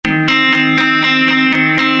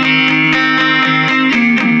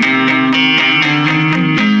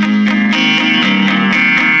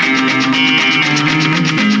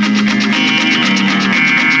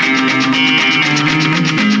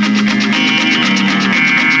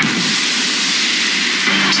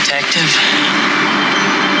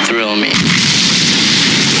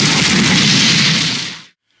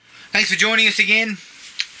for joining us again.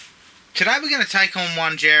 Today we're going to take on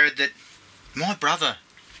one, Jared, that my brother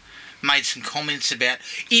made some comments about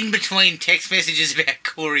in between text messages about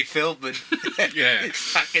Corey Feldman. Yeah. His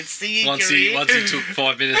fucking singing Once career. he took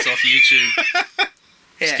 5 minutes off YouTube,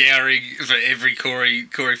 Yeah. scouring for every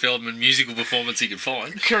Corey Feldman musical performance he could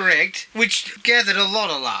find. Correct, which gathered a lot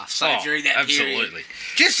of laughs during that period. Absolutely.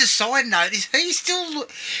 Just a side note, is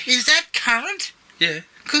that current? Yeah.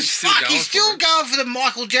 Because he's for still it. going for the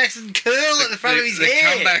Michael Jackson curl at the front of his the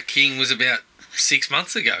hair. Comeback King was about 6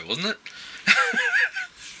 months ago, wasn't it?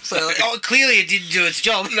 So, clearly it didn't do its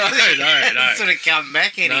job. No. It hasn't sort of come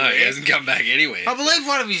back anywhere. No, he hasn't come back anywhere. I believe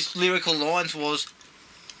one of his lyrical lines was,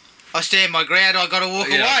 "I stand my ground, I gotta walk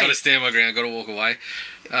Yeah, away." I've got to stand my ground, got to walk away.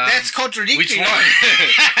 That's contradictory. Which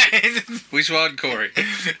one? Which one, Corey?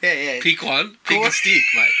 yeah. Pick one. Pick Corey. a stick,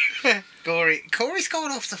 mate. Corey's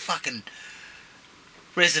gone off the fucking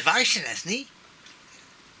reservation, hasn't he?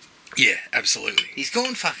 Yeah, absolutely. He's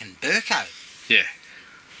gone fucking Burko. Yeah.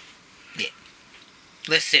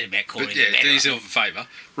 Less said about Corey But than yeah, better. do yourself a favour.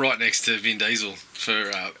 Right next to Vin Diesel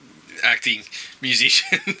for acting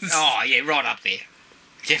musicians. Oh yeah, right up there.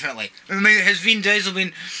 Definitely. I mean, has Vin Diesel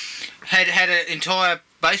had an entire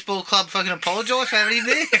baseball club fucking apologise for having him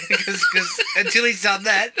there? Because until he's done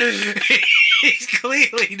that, he's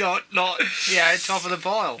clearly not top of the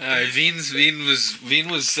pile. Vin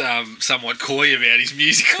was somewhat coy about his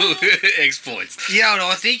musical exploits. You know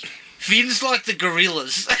what I think? Vin's like the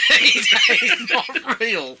gorillas. He's not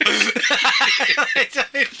real.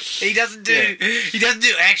 He doesn't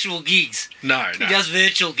do actual gigs. No. He does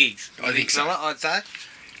virtual gigs. I think so. I'd say.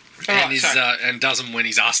 And does them when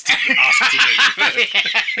he's asked to do it.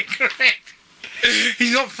 Yeah, correct.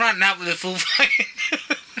 He's not fronting up with a full fucking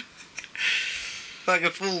like a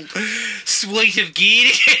full suite of gear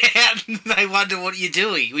to get out and they wonder what you're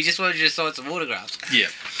doing. We just wanted you to sign some autographs. Yeah.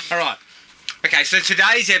 Alright. Okay, so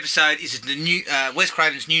today's episode is the new Wes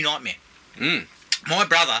Craven's New Nightmare. My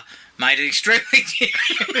brother made an extremely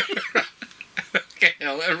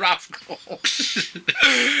a rough call.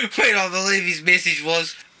 When I believe his message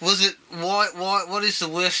was it what is the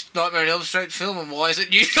worst Nightmare on Elm Street film and why is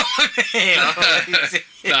it New Nightmare?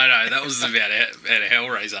 No, that was about a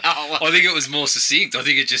Hellraiser. Oh, well. I think it was more succinct. I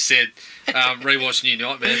think it just said, rewatch New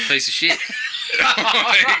Nightmare, piece of shit.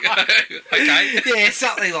 Okay. Yeah,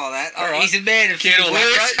 something like that. All right. He's a man of Care to few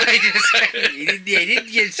words. He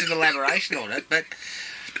didn't give some elaboration on it, but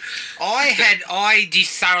I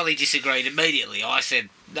thoroughly disagreed immediately. I said,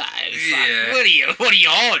 no, fuck, Yeah. what are you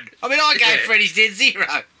on? I mean, I gave Yeah. Freddy's Dead Zero.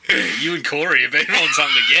 You and Corey have been on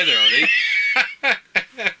something together, I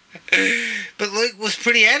think. But Luke was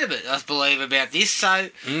pretty adamant, I believe, about this, so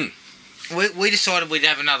we decided we'd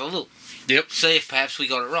have another look. Yep. See if perhaps we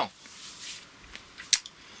got it wrong.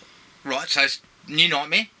 Right, so it's New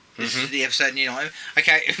Nightmare. This is the episode New Nightmare.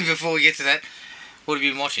 Okay, before we get to that, what have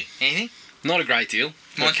you been watching? Anything? Not a great deal.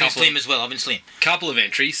 Mine's been slim as well. I've been slim. Couple of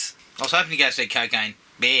entries. I was hoping to go see Cocaine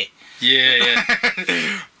Bear. Yeah.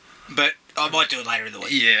 But I might do it later in the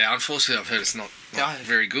week. Yeah, unfortunately I've heard it's not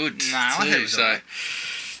very good. No, I heard it was so alright.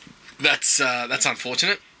 that's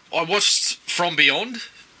unfortunate. I watched From Beyond.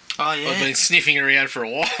 Oh, yeah. I've been sniffing around for a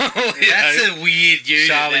while. That's a weird unit.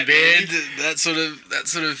 Charlie that Baird, movie. that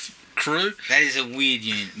sort of crew. That is a weird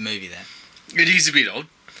movie, that. It is a bit odd.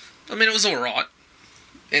 I mean, it was alright.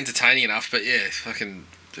 Entertaining enough, but yeah, fucking...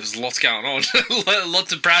 There's lots going on. lot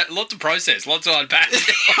to process. Lot to unpack.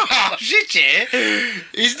 Oh, shit, yeah.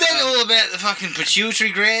 Isn't that all about the fucking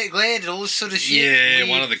pituitary gland and all this sort of shit? Yeah, Weird.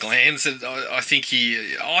 one of the glands. And I think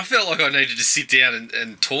I felt like I needed to sit down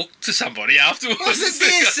and talk to somebody afterwards. Wasn't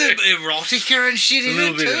there some erotica and shit A in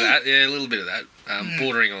little it bit too? of that. Yeah, a little bit of that.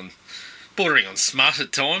 Bordering on smut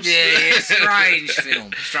at times. Yeah, strange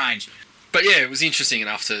film. Strange. But yeah, it was interesting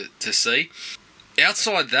enough to see.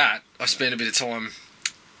 Outside that, I spent a bit of time,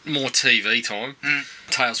 more TV time.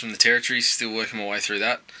 Tales from the Territories, still working my way through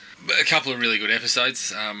that. A couple of really good episodes.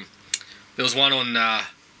 There was one on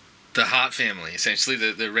the Hart family, essentially,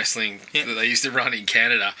 the wrestling that they used to run in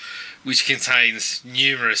Canada, which contains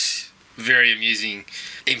numerous very amusing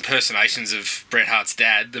impersonations of Bret Hart's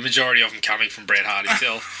dad, the majority of them coming from Bret Hart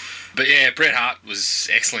himself. But yeah, Bret Hart was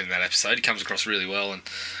excellent in that episode. He comes across really well, and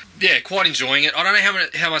yeah, quite enjoying it. I don't know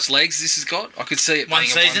how much legs this has got. I could see it being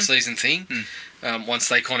a one-season thing once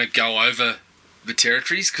they kind of go over the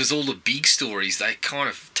territories, because all the big stories they kind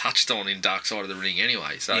of touched on in Dark Side of the Ring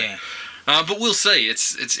anyway. So, Yeah. But we'll see.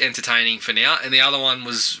 It's entertaining for now. And the other one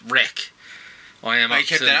was Wreck. I am up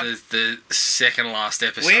to the second last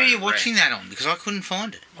episode. Where are you watching that on? Because I couldn't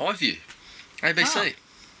find it. iView. ABC.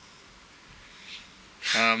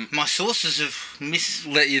 My sources have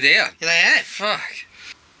Let you down. They have. Fuck.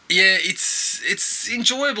 Yeah, it's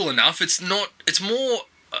enjoyable enough. It's not. It's more.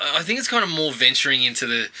 I think it's kind of more venturing into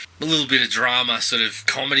a little bit of drama, sort of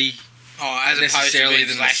comedy, as necessarily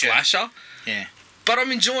opposed to than the slasher. Yeah. But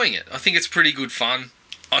I'm enjoying it. I think it's pretty good fun.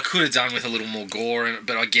 I could have done with a little more gore in it,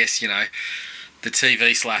 but I guess, the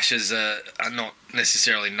TV slashers are not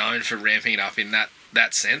necessarily known for ramping it up in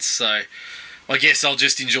that sense. So I guess I'll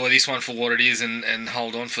just enjoy this one for what it is and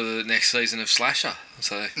hold on for the next season of Slasher.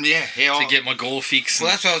 So to get my gore fix.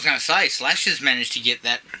 Well, that's what I was going to say. Slashers managed to get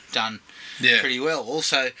that done pretty well.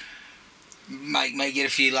 Also, may get a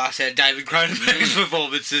few laughs out of David Cronenberg's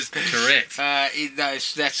performances. Correct.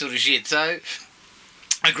 That sort of shit. So,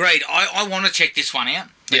 agreed. I want to check this one out.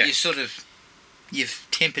 But you've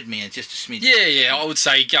tempered me just a smidge. Yeah. I would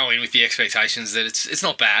say go in with the expectations that it's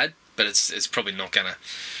not bad, but it's probably not gonna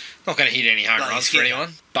hit any home runs for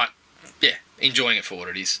anyone. But yeah, enjoying it for what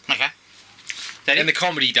it is. Okay. And the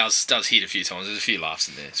comedy does hit a few times. There's a few laughs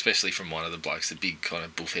in there, especially from one of the blokes, the big kind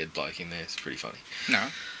of buff-head bloke in there. It's pretty funny. No.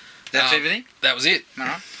 That's everything? That was it.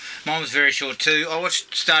 No. Mine was very short too. I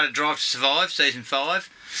started Drive to Survive, Season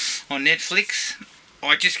 5, on Netflix.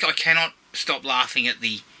 I cannot stop laughing at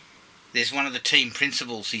there's one of the team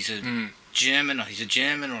principals. He's a German, or his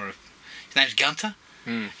name's Gunther.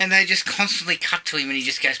 And they just constantly cut to him and he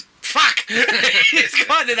just goes, fuck! They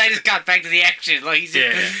just cut back to the action. Like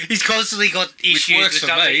he's constantly got issues. Which works with for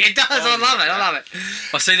something. me. It does. I love it.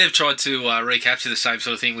 I see they've tried to recapture the same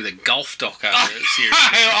sort of thing with a golf doc over series.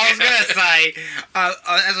 I was going to say,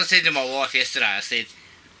 as I said to my wife yesterday, I said,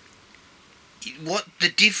 what the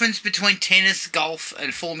difference between tennis, golf,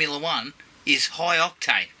 and Formula 1 is high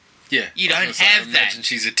octane. Yeah, you don't have that. Imagine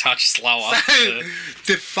she's a touch slower. So,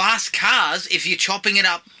 the fast cars, if you're chopping it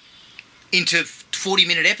up into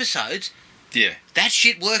 40-minute episodes, that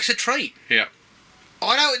shit works a treat. Yeah.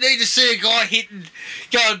 I don't need to see a guy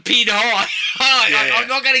going pin high. I'm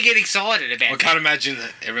not going to get excited about it. I can't imagine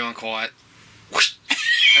that everyone quiet,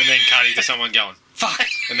 and then cutting to someone going, fuck,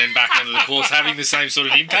 and then back onto the course having the same sort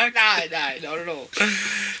of impact. No, not at all.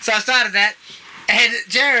 So I started that, and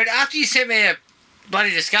Jared, after you sent me a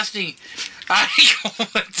bloody disgusting article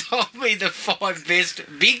that told me the 5 best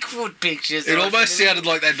Bigfoot pictures. It almost sounded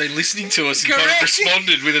like they'd been listening to us and kind of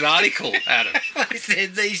responded with an article, Adam. I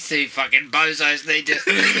said, these two fucking bozos need to...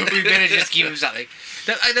 we better just give them something.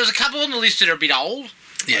 There was a couple on the list that are a bit old,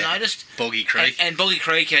 I noticed. Boggy Creek. And Boggy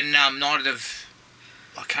Creek and Night of...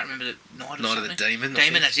 I can't remember the... Night of the Demon.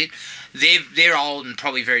 Demon, that's it. They're old and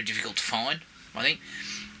probably very difficult to find, I think.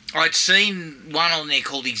 I'd seen one on there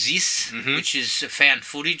called Exists, which is a found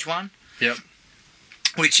footage one. Yep.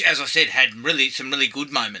 Which, as I said, had some really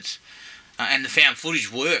good moments. And the found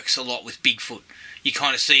footage works a lot with Bigfoot. You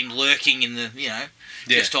kind of see him lurking in the,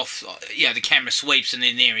 just off, the camera sweeps and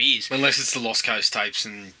then there he is. Unless it's the Lost Coast tapes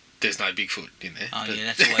and there's no Bigfoot in there. Oh, yeah,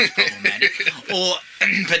 that's always problematic.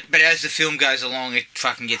 But as the film goes along, it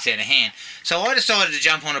fucking gets out of hand. So I decided to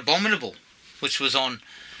jump on Abominable, which was on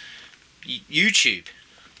YouTube,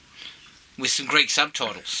 with some Greek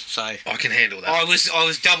subtitles. So I can handle that. I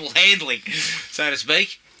was double handling, so to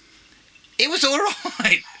speak. It was all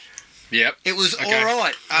right. Yep. It was all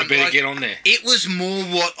right. I better get on there. It was more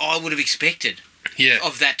what I would have expected. Yeah.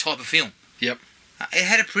 Of that type of film. Yep. It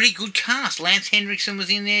had a pretty good cast. Lance Henriksen was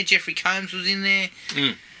in there. Jeffrey Combs was in there.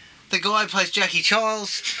 The guy who plays Jackie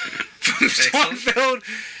Childs from Seinfeld.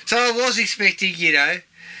 So I was expecting,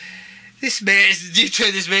 this man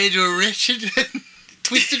turned this man into a wretched,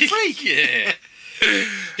 twisted freak. Yeah.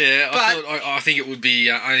 Yeah, I think it would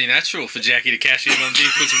be only natural for Jackie to cash in on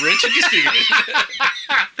Bigfoot's wretched disfigurement.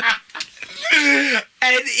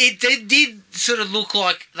 And it did sort of look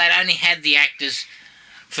like they'd only had the actors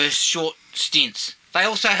for short stints. They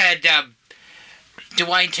also had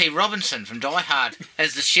Dwayne T. Robinson from Die Hard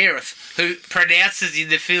as the sheriff, who pronounces in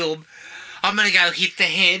the film, I'm going to go hit the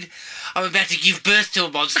head. I'm about to give birth to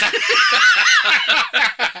a monster.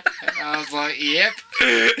 I was like, yep.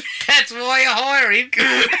 That's why you hire him.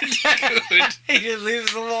 Good. He just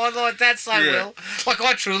lives the line like that so well. Like,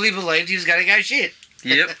 I truly believed he was going to go shit.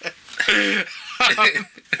 Yep.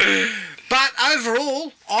 But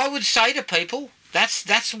overall, I would say to people,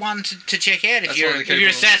 that's one to check out if you're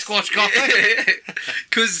a Sasquatch guy.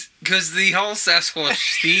 Because the whole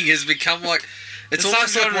Sasquatch thing has become like... It's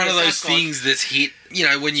almost like one of those things that's hit,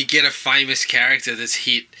 when you get a famous character that's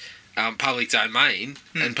hit public domain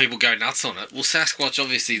and people go nuts on it. Well, Sasquatch,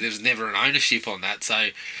 obviously, there's never an ownership on that, so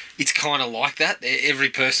it's kind of like that. Every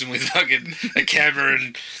person with fucking a camera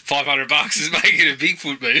and $500 is making a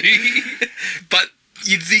Bigfoot movie. But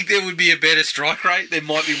you'd think there would be a better strike rate. There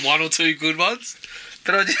might be one or two good ones.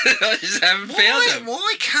 But I just haven't found them.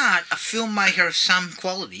 Why can't a filmmaker of some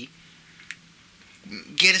quality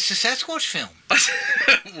get us a Sasquatch film.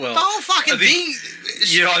 Well, The whole fucking thing.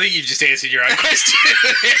 I think you've just answered your own question.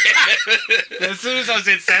 As soon as I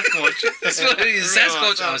said Sasquatch. That's what it is.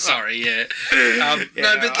 Sasquatch. Oh, sorry, yeah. No,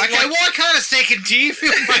 but okay, why can't a second tier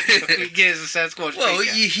film get us a Sasquatch? Well,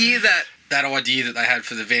 figure? you hear that idea that they had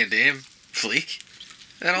for the Van Damme flick,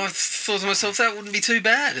 and I thought to myself, that wouldn't be too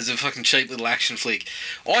bad as a fucking cheap little action flick.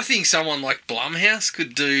 I think someone like Blumhouse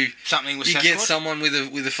could do something with you Sasquatch. get someone with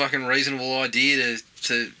a fucking reasonable idea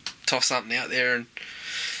to toss something out there,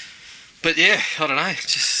 but yeah, I don't know.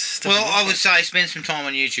 Just I would say spend some time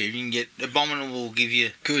on YouTube. You can get Abominable will give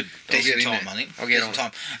you good decent time. I think I'll get on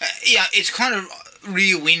time. Yeah, it's kind of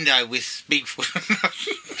Rear Window with Bigfoot.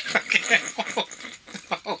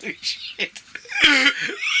 Holy shit.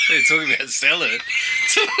 They're talking about selling.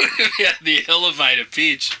 Talking about the elevator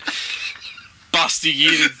pitch. Busting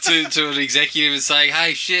in to an executive and saying,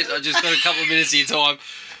 hey, shit, I just got a couple of minutes of your time.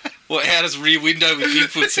 How does Rear Window with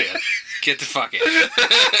Bigfoot sound? Get the fuck out.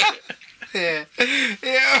 Yeah,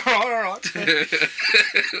 all right.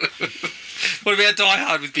 What about Die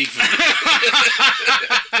Hard with Bigfoot?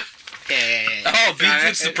 Yeah. Oh,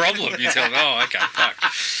 Bigfoot's the problem, you tell me. Oh, okay, fuck.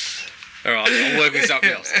 All right, I'll work with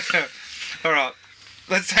something else. All right,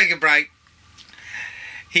 let's take a break.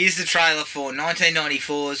 Here's the trailer for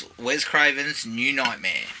 1994's Wes Craven's New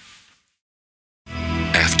Nightmare.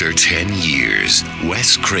 After 10 years,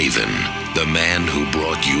 Wes Craven, the man who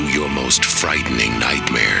brought you your most frightening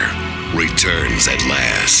nightmare, returns at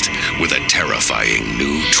last with a terrifying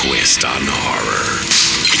new twist on horror.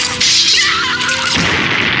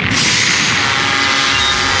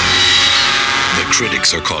 The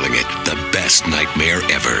critics are calling it the best nightmare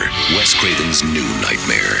ever. Wes Craven's New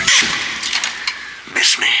Nightmare.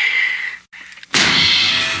 Miss me?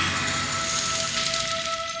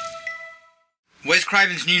 Wes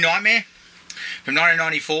Craven's New Nightmare from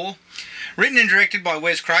 1994. Written and directed by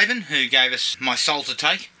Wes Craven, who gave us My Soul to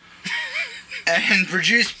Take. And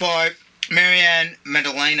produced by Marianne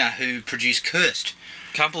Maddalena, who produced Cursed.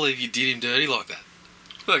 Can't believe you did him dirty like that.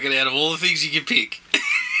 Fucking out of all the things you could pick.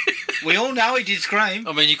 We all know he did Scream.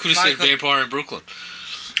 I mean, you could have said Vampire in Brooklyn.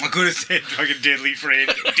 I could have said fucking Deadly Friend,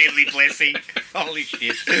 Deadly Blessing. Holy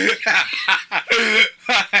shit.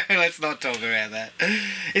 Let's not talk about that.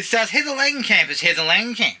 It stars Heather Langenkamp as Heather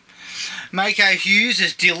Langenkamp, Mako Hughes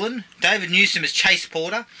as Dylan, David Newsom as Chase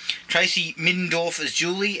Porter, Tracy Middendorf as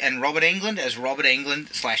Julie, and Robert Englund as Robert Englund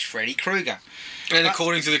 / Freddy Krueger. And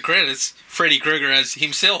according to the credits, Freddy Krueger as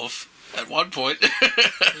himself at one point.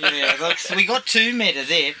 Yeah, look, so we got two meta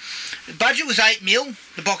there. The budget was $8 million.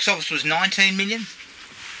 The box office was $19 million.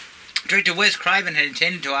 Director Wes Craven had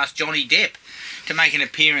intended to ask Johnny Depp to make an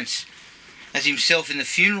appearance as himself in the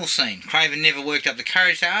funeral scene. Craven never worked up the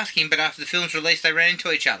courage to ask him, but after the film's release they ran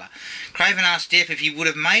into each other. Craven asked Depp if he would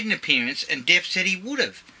have made an appearance, and Depp said he would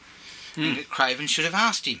have. But Craven should have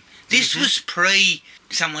asked him. This was pre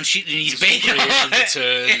someone shitting in his bed. The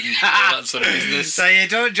turd and all that sort of business. So yeah,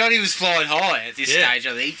 Johnny was flying high at this stage,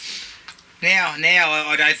 I think. Now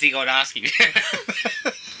I don't think I'd ask him.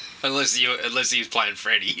 Unless he was playing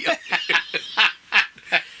Freddy.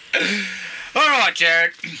 All right,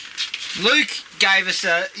 Jared. Luke gave us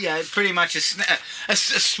pretty much a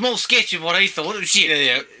small sketch of what he thought. It was shit.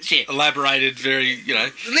 Yeah. Shit. Elaborated, very,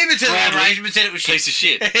 Limited elaboration, but said it was shit. Piece of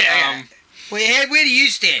shit. Yeah. Where do you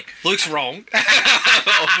stand? Luke's wrong.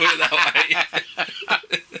 I'll put it that way.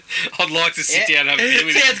 I'd like to sit down and have a beer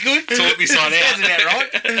with him. Sounds good. Talk this side out. Sounds about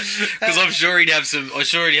right. Because I'm sure he'd have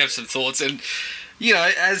some thoughts. And,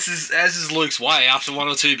 as is Luke's way, after one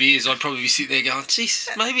or two beers, I'd probably be sitting there going, "Jeez,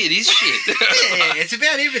 maybe it is shit." Yeah, it's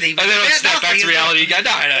about everything. And then I'd About snap back to nothing. reality and go,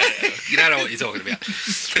 no. You don't know what you're talking about.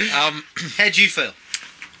 How'd you feel?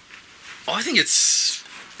 I think it's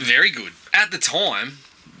very good. At the time,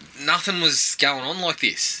 nothing was going on like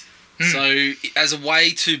this. So, as a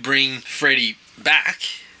way to bring Freddy back,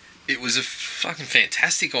 it was a fucking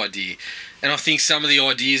fantastic idea. And I think some of the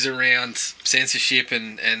ideas around censorship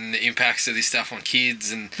and the impacts of this stuff on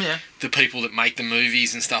kids and the people that make the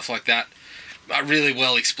movies and stuff like that are really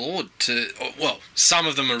well explored. Some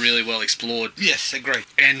of them are really well explored. Yes, agree.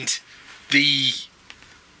 And the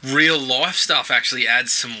real life stuff actually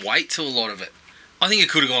adds some weight to a lot of it. I think it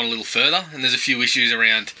could have gone a little further, and there's a few issues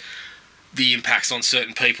around the impacts on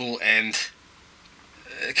certain people and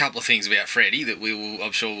a couple of things about Freddy that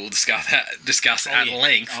I'm sure we'll discuss at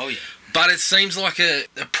length. Oh yeah. But it seems like a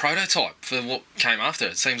prototype for what came after.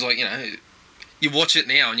 It seems like, you watch it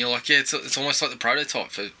now and you're like, yeah, it's almost like the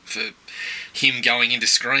prototype for him going into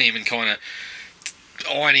Scream and kind of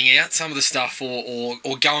ironing out some of the stuff or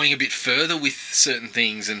going a bit further with certain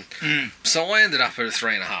things, and so I ended up at a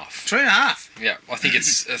 3.5. 3.5. Yeah, I think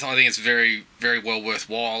it's very, very well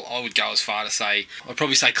worthwhile. I would go as far to say I'd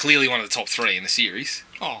probably say clearly one of the top 3 in the series.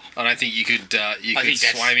 Oh, I don't think you could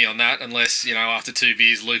sway me on that unless, after 2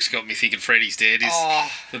 beers Luke's got me thinking Freddy's Dead is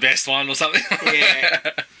the best one or something.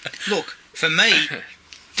 Yeah. Look, for me,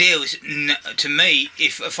 to me,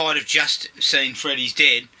 if I'd have just seen Freddy's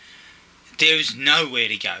Dead, there is nowhere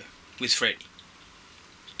to go with Freddy.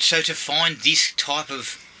 So to find this type of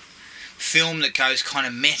film that goes kind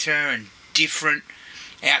of meta and different,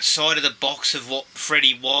 outside of the box of what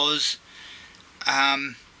Freddy was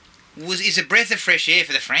is a breath of fresh air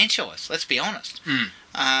for the franchise. Let's be honest.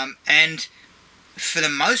 And for the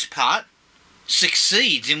most part,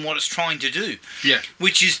 succeeds in what it's trying to do. Yeah.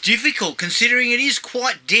 Which is difficult, considering it is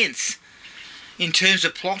quite dense in terms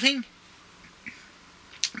of plotting.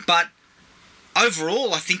 But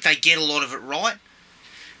overall, I think they get a lot of it right.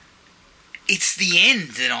 It's the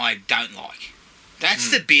end that I don't like. That's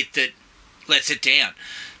the bit that lets it down.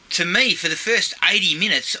 To me, for the first 80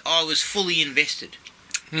 minutes, I was fully invested.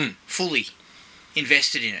 Fully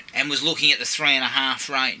invested in it, and was looking at the 3.5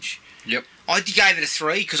 range. Yep. I gave it a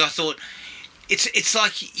 3 because I thought it's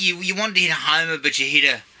like you wanted to hit a homer, but you hit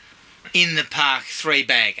a in the park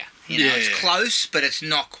 3-bagger. It's close, but it's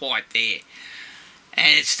not quite there.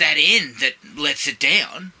 And it's that end that lets it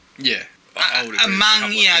down. Yeah. I would agree.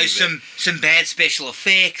 Among some bad special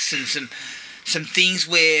effects and some things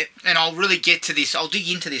where, and I'll really get to this. I'll dig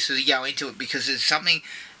into this as we go into it, because there's something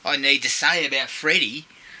I need to say about Freddy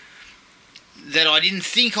that I didn't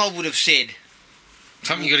think I would have said.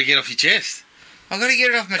 Something you got to get off your chest. I've got to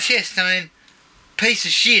get it off my chest. I mean, piece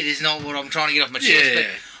of shit is not what I'm trying to get off my chest. But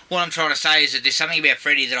what I'm trying to say is that there's something about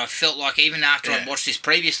Freddy that I felt like even after I'd watched this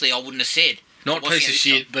previously, I wouldn't have said. Not piece of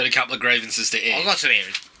shit, but a couple of grievances to air. I've got some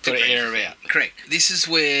errors. Got to air about. Correct. This is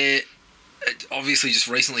where, obviously just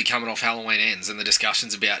recently coming off Halloween Ends and the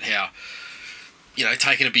discussions about how,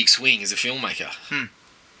 taking a big swing as a filmmaker.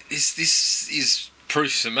 This is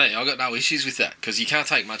proof for me. I've got no issues with that, because you can't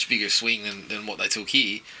take much bigger swing than what they took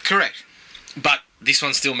here. Correct. But this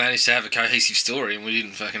one still managed to have a cohesive story, and we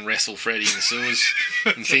didn't fucking wrestle Freddy in the sewers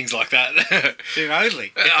and things like that.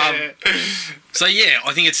 Only. So yeah,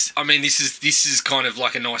 I think this is kind of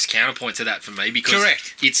like a nice counterpoint to that for me, because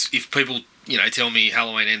correct. It's if people tell me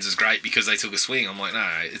Halloween Ends is great because they took a swing, I'm like, no,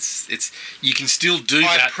 it's you can still do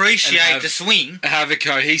that. I appreciate the swing. Have a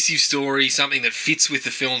cohesive story, something that fits with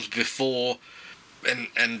the films before,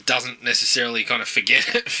 and doesn't necessarily kind of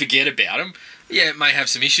forget about them. Yeah, it may have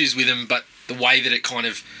some issues with them, but the way that it kind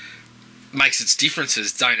of makes its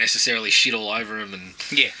differences don't necessarily shit all over them. And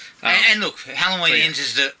and look, Halloween Ends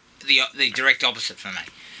is the direct opposite for me.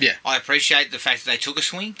 Yeah, I appreciate the fact that they took a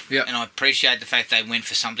swing. Yeah, and I appreciate the fact they went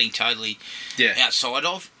for something totally outside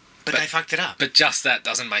of. But they fucked it up. But just that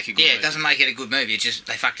doesn't make it good. Yeah, it doesn't make it a good movie. It just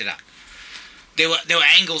they fucked it up. There were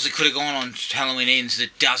angles that could have gone on Halloween Ends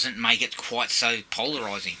that doesn't make it quite so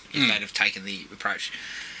polarising if they'd have taken the approach.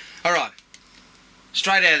 All right,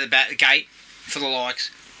 straight out of the gate for the likes.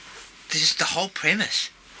 Just the whole premise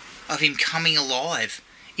of him coming alive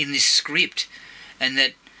in this script, and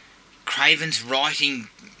that Craven's writing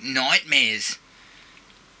nightmares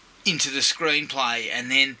into the screenplay, and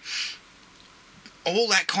then all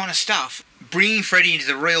that kind of stuff, bringing Freddy into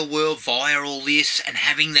the real world via all this, and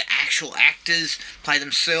having the actual actors play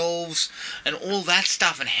themselves, and all that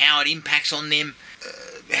stuff, and how it impacts on them,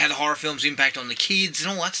 how the horror films impact on the kids,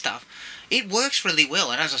 and all that stuff. It works really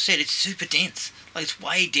well, and as I said, it's super dense. Like, it's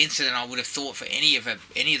way denser than I would have thought for any of the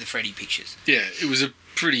Freddy pictures. Yeah, it was a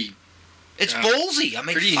pretty... It's ballsy. I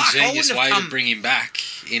mean, pretty ingenious way to bring him back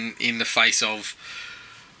in the face of,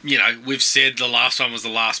 we've said the last one was the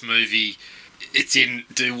last movie. It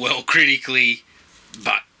didn't do well critically,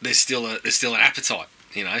 but there's still an appetite,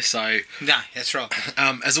 So no, that's right.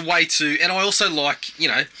 As a way to, and I also like,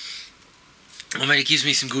 it gives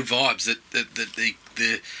me some good vibes that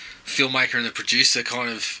the filmmaker and the producer kind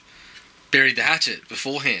of buried the hatchet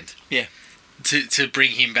beforehand. Yeah. To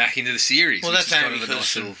bring him back into the series. Well, that's kind of a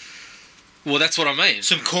nice little. Well, that's what I mean.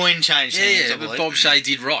 Some coin change. Yeah, but Bob Shaye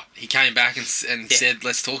did right. He came back and said,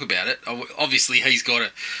 "Let's talk about it." Obviously, he's got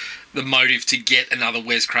the motive to get another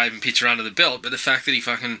Wes Craven picture under the belt, but the fact that he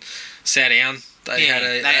fucking sat down, they had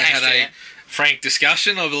a frank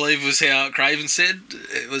discussion, I believe was how Craven said.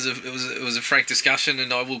 It was a frank discussion,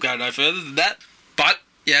 and I will go no further than that. But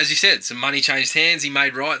yeah, as you said, some money changed hands. He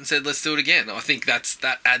made right and said, "Let's do it again." I think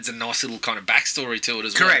that adds a nice little kind of backstory to it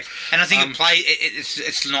as well. Correct, and I think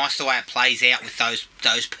it's nice the way it plays out with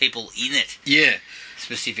those people in it. Yeah,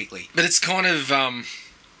 specifically. But it's kind of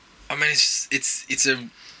I mean, it's a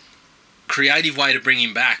creative way to bring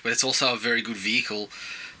him back, but it's also a very good vehicle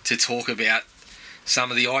to talk about some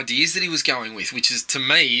of the ideas that he was going with, which is, to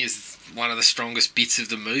me, is one of the strongest bits of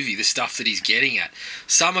the movie, the stuff that he's getting at.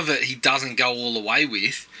 Some of it he doesn't go all the way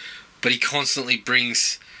with, but he constantly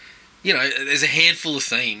brings, you know, there's a handful of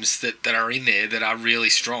themes that are in there that are really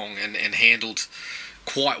strong and handled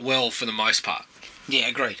quite well for the most part. Yeah,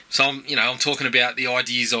 agreed. So I'm talking about the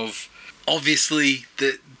ideas of, obviously,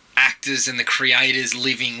 the actors and the creators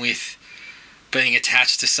living with being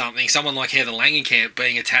attached to something. Someone like Heather Langenkamp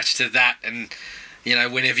being attached to that, and, you know,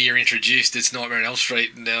 whenever you're introduced, it's Nightmare on Elm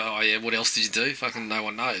Street, and oh yeah, what else did you do? Fucking no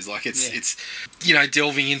one knows. Like, it's you know,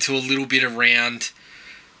 delving into a little bit around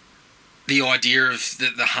the idea of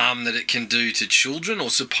the harm that it can do to children, or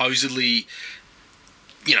supposedly,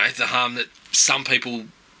 you know, the harm that some people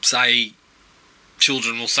say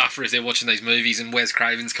children will suffer if they're watching these movies, and Wes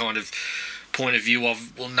Craven's kind of point of view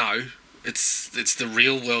of, well, no, it's the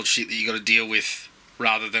real world shit that you got to deal with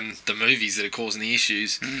rather than the movies that are causing the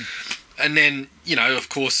issues. And then, you know, of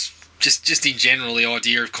course, just in general, the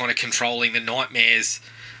idea of kind of controlling the nightmares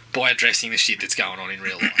by addressing the shit that's going on in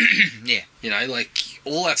real life. Yeah. You know, like,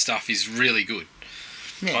 all that stuff is really good.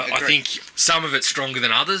 Yeah, I think some of it's stronger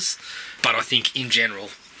than others, but I think in general,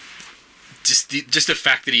 just the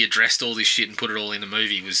fact that he addressed all this shit and put it all in the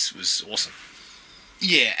movie was awesome.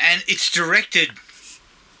 Yeah, and it's directed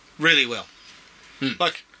really well.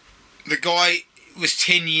 Like, the guy was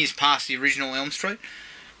 10 years past the original Elm Street,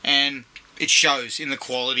 and it shows in the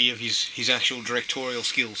quality of his actual directorial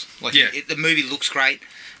skills. Like, the movie looks great.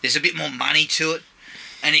 There's a bit more money to it,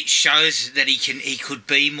 and it shows that he could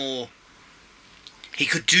be more. He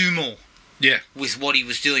could do more. Yeah. With what he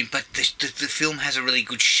was doing, but the film has a really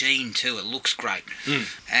good sheen too. It looks great,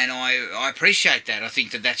 and I appreciate that. I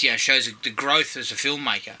think that shows the growth as a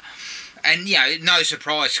filmmaker, and no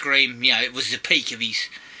surprise, Scream. It was the peak of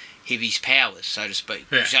his powers, so to speak,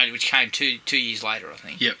 which came two years later, I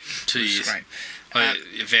think. Yep, 2 years. Great.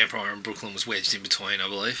 Vampire in Brooklyn was wedged in between, I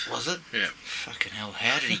believe. Was it? Yeah. Fucking hell!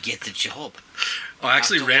 How did he get the job? I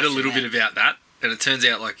actually read a little bit about that, and it turns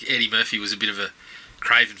out like Eddie Murphy was a bit of a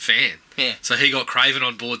Craven fan. Yeah. So he got Craven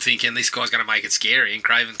on board thinking this guy's going to make it scary, and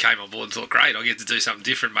Craven came on board and thought, great, I get to do something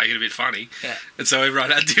different, make it a bit funny. Yeah. And so he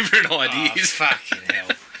wrote out different ideas. Oh, fucking hell.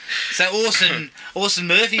 So Orson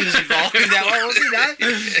Murphy was involved in that one, wasn't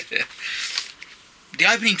he?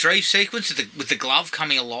 The opening dream sequence with the glove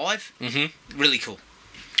coming alive, really cool.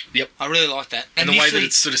 Yep. I really like that. And the way that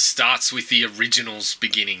it sort of starts with the original's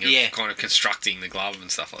beginning of kind of constructing the glove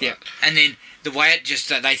and stuff like that. And then the way it just,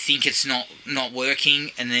 they think it's not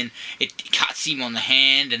working, and then it cuts him on the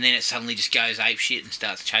hand, and then it suddenly just goes apeshit and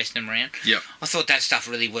starts chasing him around. Yep. I thought that stuff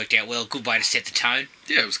really worked out well. Good way to set the tone.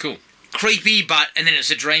 Yeah, it was cool. Creepy, and then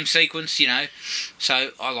it's a dream sequence, So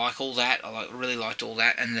I like all that. Really liked all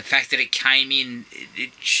that, and the fact that it came in,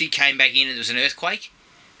 she came back in, and there was an earthquake.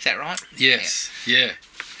 Is that right? Yes. Yeah.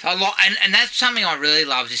 And that's something I really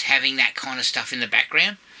love, is having that kind of stuff in the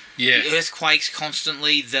background. Yeah. The earthquakes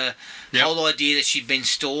constantly, the whole idea that she'd been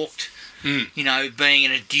stalked, being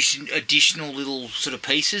an additional little sort of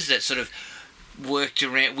pieces that sort of worked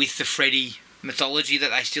around with the Freddy mythology that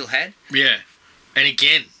they still had. Yeah. And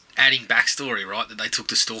again, adding backstory, right, that they took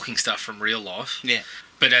the stalking stuff from real life. Yeah.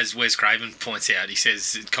 But as Wes Craven points out, he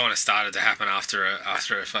says it kind of started to happen after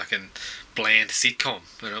a fucking bland sitcom,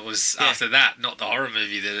 and it was after that, not the horror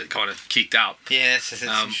movie, that it kind of kicked up. Yeah, that's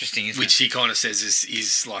interesting, isn't which it? he kind of says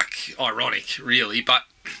is like ironic, really. But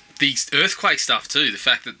the earthquake stuff too, the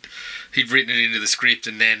fact that he'd written it into the script,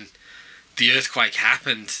 and then the earthquake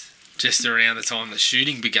happened just around the time the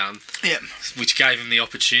shooting begun, which gave him the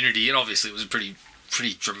opportunity, and obviously it was a pretty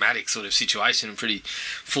dramatic sort of situation and pretty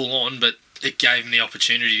full on, but it gave him the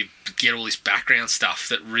opportunity to get all this background stuff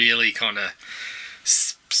that really kind of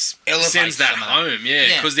sends that home,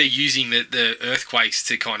 because they're using the earthquakes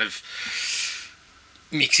to kind of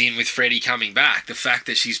mix in with Freddy coming back. The fact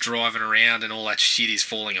that she's driving around and all that shit is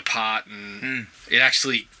falling apart, and it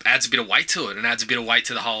actually adds a bit of weight to it, and adds a bit of weight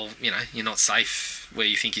to the whole, you're not safe where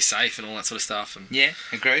you think you're safe and all that sort of stuff. And yeah,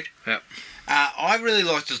 agreed. Yeah. I really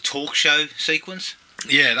liked the talk show sequence.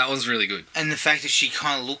 Yeah, that one's really good. And the fact that she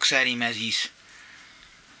kind of looks at him as he's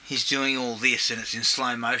doing all this, and it's in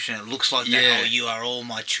slow motion. It looks like that whole "you are all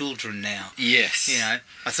my children now." Yes.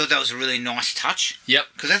 I thought that was a really nice touch. Yep.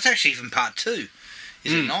 Because that's actually from part 2,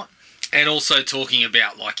 is it not? And also talking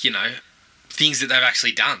about, things that they've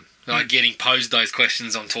actually done. Like getting posed those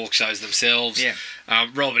questions on talk shows themselves. Yeah.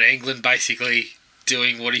 Robert Englund basically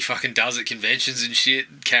doing what he fucking does at conventions and shit,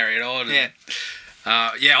 and carry it on. And,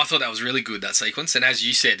 I thought that was really good, that sequence. And as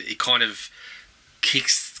you said, it kind of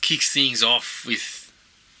kicks things off with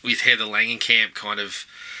with Heather Langenkamp kind of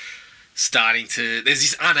starting to... There's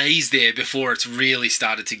this unease there before it's really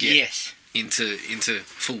started to get into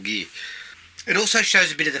full gear. It also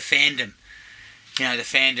shows a bit of the fandom. You know, the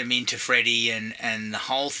fandom into Freddie and the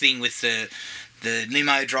whole thing with the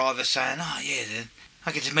limo driver saying, oh, yeah,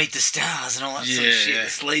 I get to meet the stars and all that sort of shit. Yeah.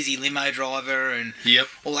 This lazy limo driver and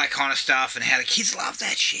all that kind of stuff, and how the kids love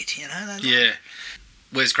that shit, you know?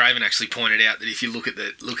 Wes Craven actually pointed out that if you look at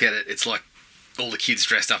it, it's like all the kids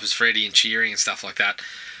dressed up as Freddie and cheering and stuff like that,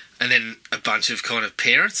 and then a bunch of kind of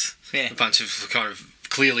parents, a bunch of kind of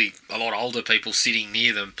clearly a lot older people sitting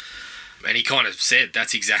near them. And he kind of said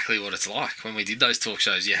that's exactly what it's like. When we did those talk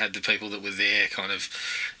shows, you had the people that were there kind of,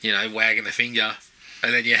 you know, wagging the finger.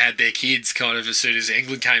 And then you had their kids kind of, as soon as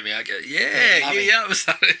England came out, go, yeah. Yeah,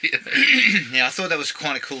 I thought that was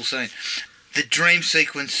quite a cool scene. The dream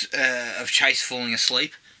sequence of Chase falling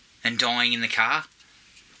asleep and dying in the car.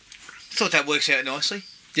 I thought that works out nicely.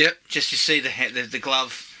 Yep. Just to see the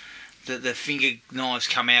glove, the finger knives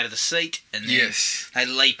come out of the seat, and then they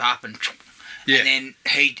leap up and... Yeah. And then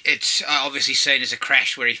it's obviously seen as a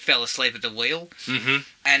crash where he fell asleep at the wheel. Mm-hmm.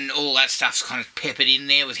 And all that stuff's kind of peppered in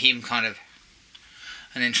there with him kind of...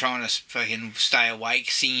 And then trying to fucking stay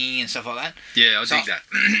awake, singing and stuff like that. Yeah, I dig that.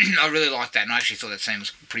 I really liked that, and I actually thought that scene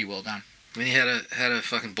was pretty well done. And he had a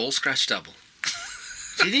fucking ball scratch double.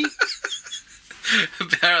 Did he?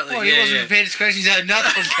 Apparently, he wasn't prepared to scratch his own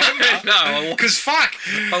nuts on camera. No, because fuck.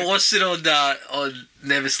 I watched it on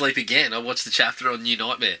Never Sleep Again. I watched the chapter on New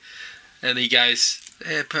Nightmare. And he goes,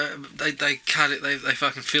 yeah, they cut it, they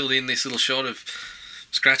fucking filled in this little shot of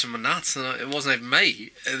scratching my nuts, and it wasn't even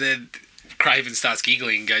me. And then Craven starts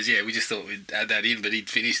giggling and goes, yeah, we just thought we'd add that in, but he'd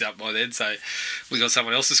finished up by then, so we got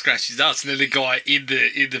someone else to scratch his nuts. And then the guy in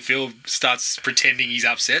the film starts pretending he's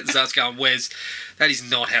upset and starts going, Wes, that is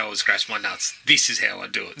not how I would scratch my nuts. This is how I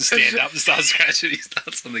do it. And stand up and start scratching his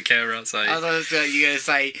nuts on the camera. So I thought you were going to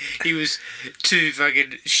say he was too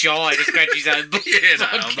fucking shy to scratch his own balls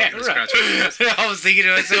on I'm camera. not going to scratch my nuts. I was thinking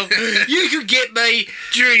to myself, you could get me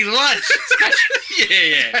during lunch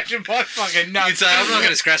scratching my fucking nuts. You'd say, I'm not going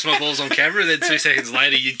to scratch my balls on camera, and then 2 seconds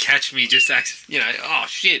later you'd catch me just, oh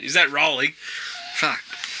shit, is that rolling? Fuck.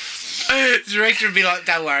 The director would be like,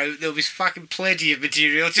 don't worry, there'll be fucking plenty of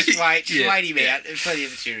material. Just wait him out. There's plenty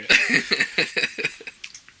of material.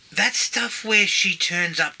 That stuff where she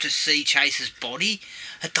turns up to see Chase's body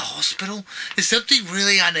at the hospital, there's something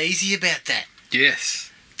really uneasy about that. Yes.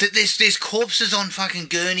 There's corpses on fucking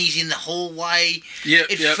gurneys in the hallway.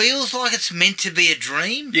 It feels like it's meant to be a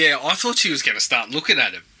dream. Yeah, I thought she was going to start looking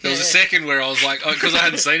at him. There was a second where I was like, because I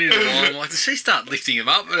hadn't seen it in a while, I'm like, did she start lifting him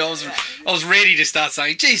up? And I was ready to start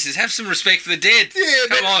saying, Jesus, have some respect for the dead. Yeah,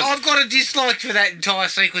 come on. I've got a dislike for that entire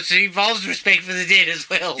sequence. It involves respect for the dead as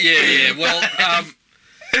well. Yeah. Well,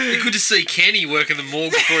 it's good to see Kenny working the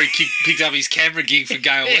morgue before he picked up his camera gig for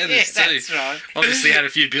Gail Weathers too. That's right. Obviously had a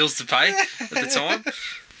few bills to pay at the time.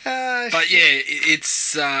 But yeah,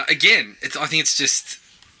 it's again, I think it's just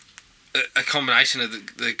a combination of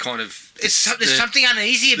the kind of... There's something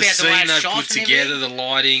uneasy about the way it's shot. Put together, the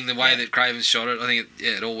lighting, the way that Craven shot it. I think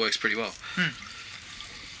it all works pretty well.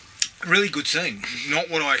 Really good scene. Not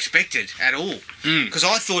what I expected at all. Because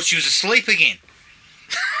I thought she was asleep again.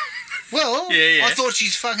 Well, I thought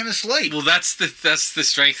she's fucking asleep. Well, that's the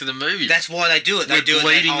strength of the movie. That's why they do it. We're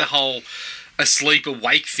bleeding the whole asleep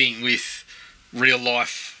awake thing with real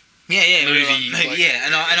life movie.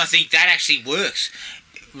 And I think that actually works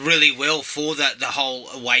really well for the whole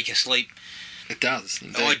awake asleep. It does.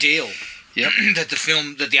 Indeed. Ideal. Yep.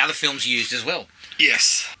 that the other films used as well.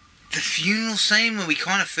 Yes. The funeral scene when we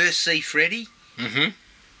kind of first see Freddie. Mm-hmm.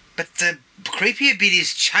 But the creepier bit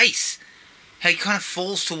is Chase. How he kind of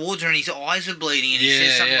falls towards her and his eyes are bleeding and he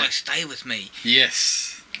says something like, stay with me.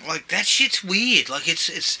 Yes. Like, that shit's weird. Like,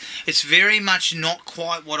 it's very much not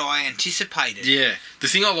quite what I anticipated. Yeah. The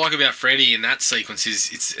thing I like about Freddy in that sequence is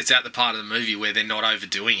it's at the part of the movie where they're not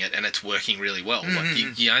overdoing it and it's working really well. Mm-hmm.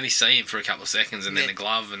 Like, you only see him for a couple of seconds and then the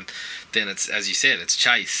glove and then it's, as you said, it's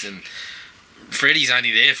Chase. And Freddy's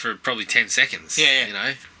only there for probably 10 seconds. Yeah. You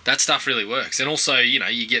know? That stuff really works. And also, you know,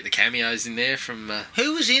 you get the cameos in there from...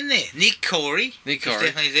 Who was in there? Nick Corey. Nick Corey.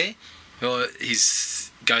 He's definitely there. Well,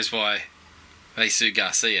 goes by... Jesus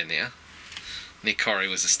Garcia now. Nick Corey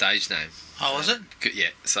was a stage name. Oh, was it? Yeah,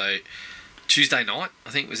 so Tuesday Night, I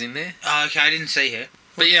think, was in there. Oh, okay, I didn't see her.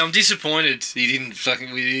 But yeah, I'm disappointed we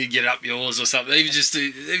didn't get up yours or something. Even just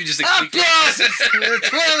a quick... The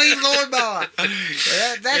twirling lawnmower!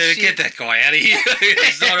 Get that guy out of here.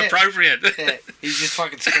 It's not appropriate. Yeah, he's just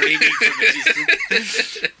fucking screaming from a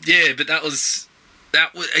distance. Yeah, but that was,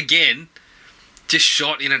 again, just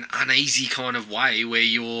shot in an uneasy kind of way where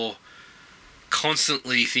you're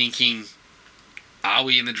constantly thinking, are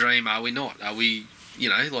we in the dream? Are we not? Are we,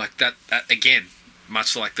 like that again,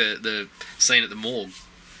 much like the scene at the morgue,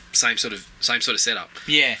 same sort of setup.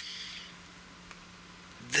 Yeah.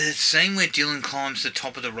 The scene where Dylan climbs the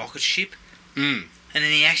top of the rocket ship, and then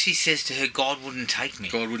he actually says to her, "God wouldn't take me."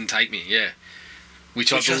 God wouldn't take me. Yeah.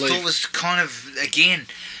 Which I thought was kind of, again,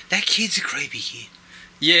 that kid's a creepy kid.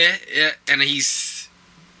 Yeah, and he's,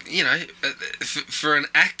 for an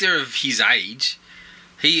actor of his age,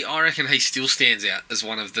 I reckon he still stands out as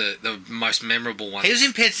one of the most memorable ones. He was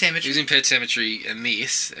in Pet Sematary. He was in Pet Sematary and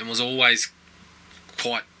this, and was always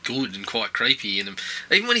quite good and quite creepy. And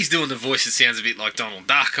even when he's doing the voice, it sounds a bit like Donald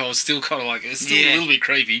Duck. I was still kind of like, it's still a little bit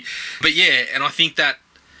creepy. But yeah, and I think that,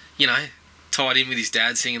 tied in with his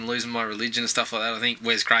dad singing Losing My Religion and stuff like that. I think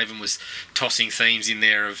Wes Craven was tossing themes in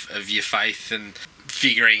there of your faith and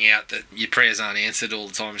figuring out that your prayers aren't answered all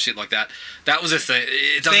the time and shit like that. That was a thing.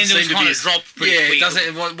 It doesn't seem to be dropped pretty quick.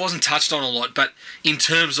 It wasn't touched on a lot, but in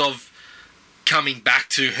terms of coming back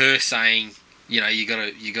to her saying, you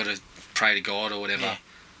gotta pray to God or whatever,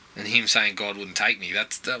 and him saying God wouldn't take me,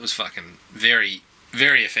 that was fucking very,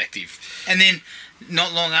 very effective. And then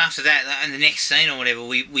not long after that, in the next scene or whatever,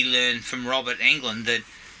 we learn from Robert Englund that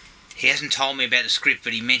he hasn't told me about the script,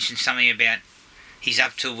 but he mentioned something about he's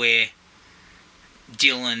up to where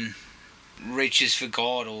Dylan reaches for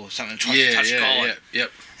God or something, tries to touch God.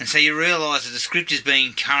 Yep. And so you realise that the script is at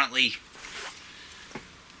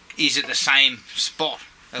the same spot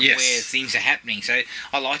of where things are happening. So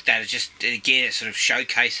I like that. It's just, again, it sort of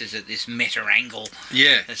showcases that this meta angle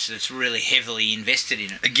that's really heavily invested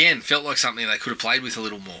in it. Again, felt like something they could have played with a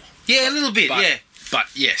little more. Yeah, a little bit, But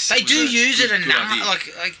yes. They do use it enough.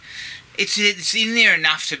 Like it's in there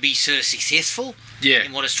enough to be sort of successful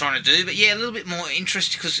in what it's trying to do. But yeah, a little bit more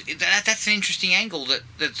interest, because that's an interesting angle that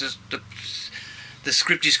the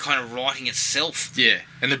script is kind of writing itself. Yeah,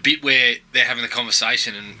 and the bit where they're having the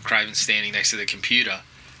conversation and Craven's standing next to the computer,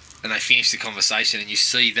 and they finish the conversation, and you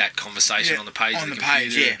see that conversation on the page. On the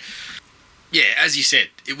page, yeah. Yeah, as you said,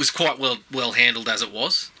 it was quite well handled as it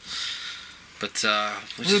was. But a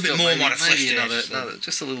little bit more might have fleshed another,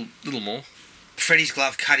 just a little more. Freddy's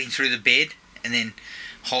glove cutting through the bed and then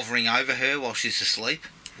hovering over her while she's asleep.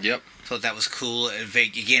 Yep. Thought that was cool.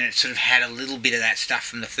 Again, it sort of had a little bit of that stuff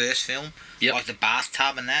from the first film. Yep. Like the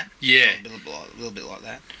bathtub and that. Yeah. A little bit like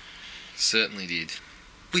that. Certainly did.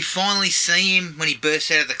 We finally see him when he bursts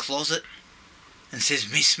out of the closet and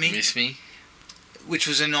says, "Miss me." Miss me. Which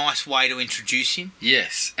was a nice way to introduce him.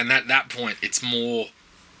 Yes, and at that point, it's more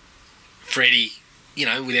Freddy,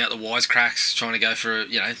 without the wisecracks, trying to go for,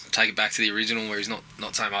 take it back to the original where he's not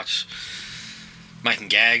so much making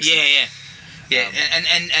gags. Yeah.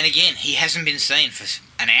 And again, he hasn't been seen for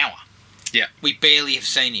an hour. Yeah. We barely have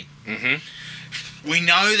seen him. Mm-hmm. We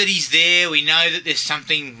know that he's there, we know that there's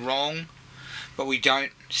something wrong, but we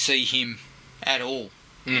don't see him at all.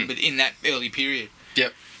 But in that early period.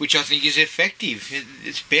 Yep. Which I think is effective.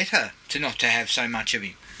 It's better to have so much of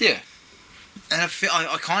him. Yeah. And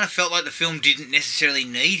I kind of felt like the film didn't necessarily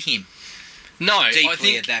need him. No, deeply I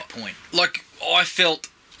think, at that point. Like, I felt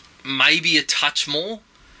maybe a touch more,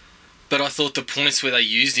 but I thought the points where they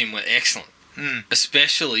used him were excellent.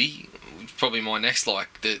 Especially, probably my next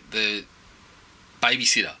the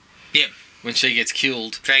babysitter. Yep. When she gets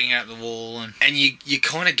killed. Dragging her up the wall. And you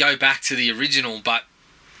kind of go back to the original, but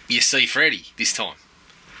you see Freddy this time.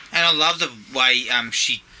 And I love the way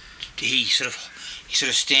he sort of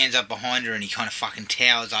stands up behind her and he kind of fucking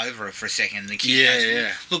towers over her for a second. And the kid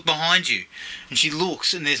goes, "Look behind you," and she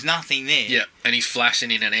looks and there's nothing there. Yeah, and he's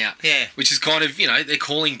flashing in and out. Yeah, which is kind of, they're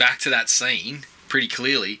calling back to that scene pretty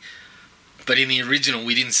clearly. But in the original,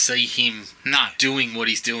 we didn't see him doing what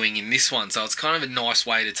he's doing in this one, so it's kind of a nice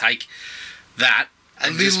way to take that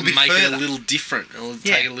and just make it a little different, or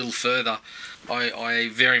take it a little further. I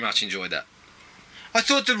very much enjoyed that. I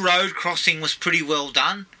thought the road crossing was pretty well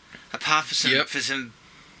done, apart from some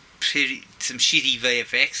shitty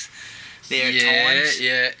VFX there at times.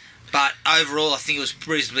 Yeah. But overall, I think it was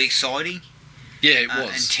reasonably exciting. Yeah, it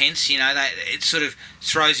was intense. It sort of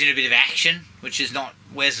throws in a bit of action, which is not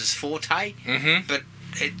Wes's forte. Mm-hmm. But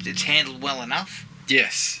it's handled well enough.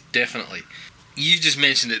 Yes, definitely. You just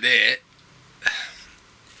mentioned it there.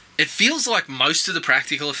 It feels like most of the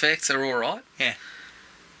practical effects are all right. Yeah.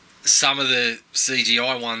 Some of the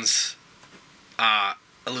CGI ones are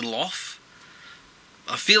a little off.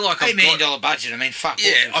 I feel like $8 million budget. I mean, fuck.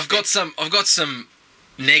 Yeah, I've got some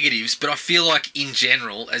negatives, but I feel like in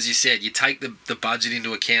general, as you said, you take the budget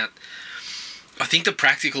into account. I think the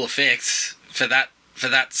practical effects for that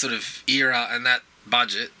sort of era and that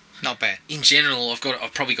budget Not bad. in general,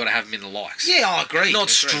 I've probably got to have them in the likes. Yeah, I agree. Not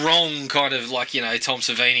strong, kind of like Tom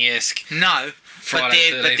Savini-esque. No, but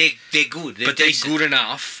they're good. They're decent. good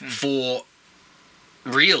enough for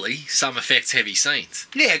really some effects-heavy scenes.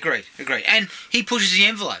 Yeah, agreed. And he pushes the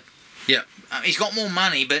envelope. Yeah. He's got more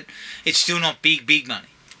money, but it's still not big money.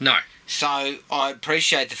 No. So I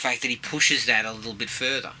appreciate the fact that he pushes that a little bit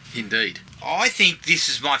further. Indeed. I think this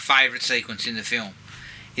is my favourite sequence in the film,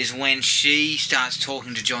 is when she starts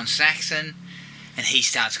talking to John Saxon, and he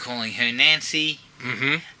starts calling her Nancy,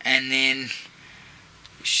 Mm-hmm. and then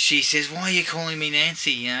she says, "Why are you calling me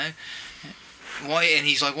Nancy?" Why? And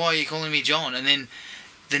he's like, "Why are you calling me John?" And then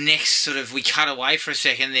the next we cut away for a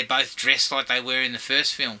second. They're both dressed like they were in the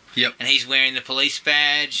first film. Yep. And he's wearing the police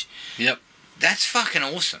badge. Yep. That's fucking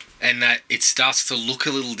awesome. And that it starts to look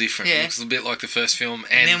a little different. Yeah. It looks a bit like the first film.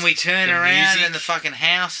 And then we turn around and the fucking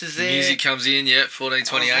house is there. The music comes in,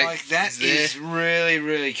 1428. I was like, that is really,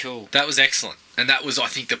 really cool. That was excellent. And that was, I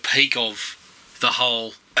think, the peak of the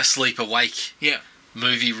whole Asleep Awake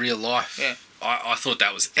movie, real life. Yeah. I thought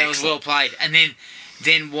that was excellent. That was well played. And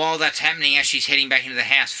then while that's happening, as she's heading back into the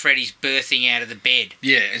house, Freddy's birthing out of the bed.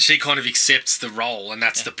 Yeah, and she kind of accepts the role, and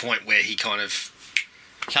that's the point where he kind of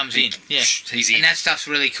comes in. Yeah, he's in. And that stuff's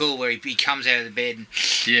really cool, where he comes out of the bed, and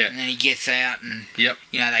then he gets out, and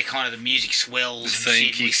they kind of, the music swells, the theme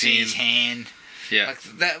and shit, kicks we see in. his hand. Yeah, like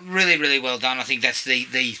that, really, really well done. I think that's the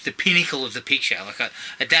pinnacle of the picture.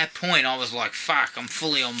 At that point, I was like, "Fuck, I'm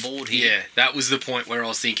fully on board here." Yeah, that was the point where I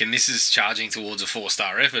was thinking, this is charging towards a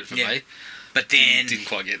 4-star effort for me. But then didn't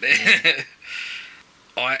quite get there. Yeah.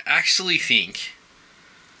 I actually think,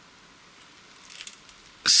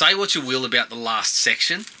 say what you will about the last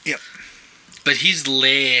section. Yep. But his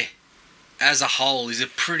lair as a whole is a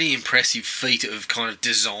pretty impressive feat of kind of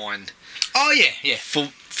design. Oh yeah.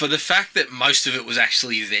 For the fact that most of it was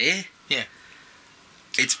actually there. Yeah.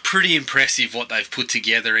 It's pretty impressive what they've put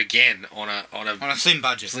together again on a slim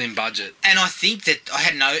budget. Slim budget. And I think that I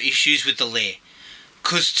had no issues with the lair,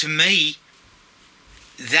 because to me,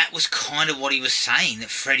 that was kind of what he was saying, that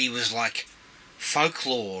Freddy was like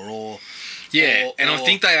folklore or... Yeah, and I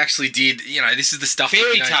think they actually did, this is the stuff...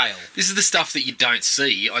 Fairy tale. This is the stuff that you don't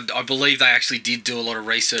see. I believe they actually did do a lot of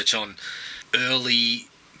research on early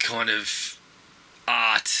kind of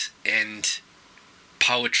art and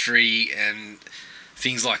poetry and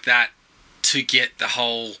things like that to get the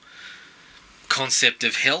whole concept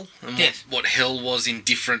of hell and what hell was in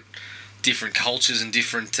different cultures and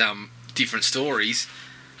different stories,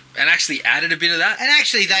 and actually added a bit of that. And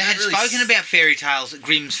actually, they had really spoken about fairy tales,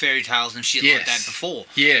 Grimm's fairy tales and shit like that before.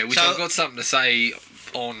 Yeah, which I've got something to say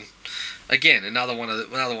on. Again, another one of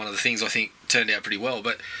the things I think turned out pretty well.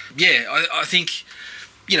 But yeah, I think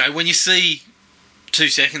when you see 2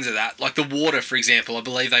 seconds of that, like the water, for example, I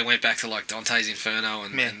believe they went back to like Dante's Inferno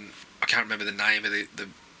and I can't remember the name of the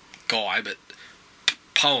guy, but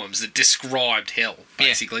poems that described hell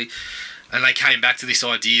basically, and they came back to this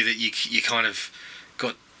idea that you kind of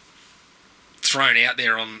got thrown out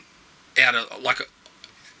there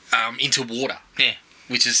into water,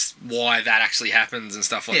 which is why that actually happens and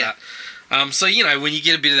stuff like that. So when you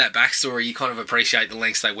get a bit of that backstory, you kind of appreciate the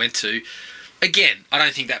lengths they went to. Again, I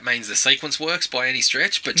don't think that means the sequence works by any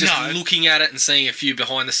stretch, but just looking at it and seeing a few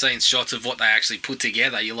behind-the-scenes shots of what they actually put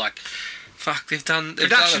together, you're like, fuck, they've done a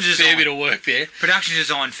fair bit of work there. Production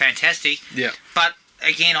design, fantastic. Yeah. But,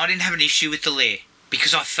 again, I didn't have an issue with the lair,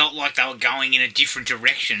 because I felt like they were going in a different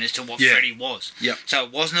direction as to what Freddy was. Yep. So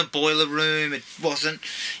it wasn't a boiler room, it wasn't,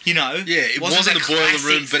 it wasn't a boiler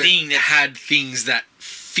room, but it had things that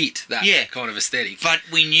fit that kind of aesthetic. But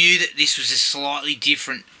we knew that this was a slightly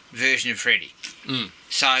different version of Freddy.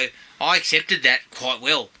 So I accepted that quite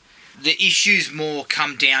well. The issues more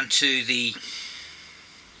come down to the...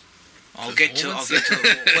 I'll get to it.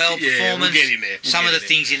 Performance. We'll get in there. Some of the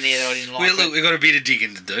things in there that I didn't like. Well, look, we've got a bit of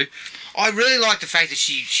digging to do. I really like the fact that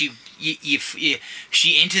she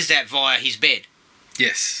enters that via his bed.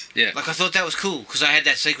 Yes, yeah. Like, I thought that was cool, because I had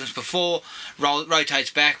that sequence before, rotates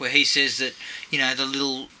back, where he says that, the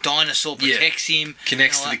little dinosaur protects him.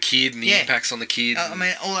 Connects to the kid and the impacts on the kid. I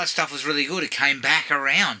mean, all that stuff was really good. It came back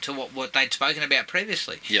around to what they'd spoken about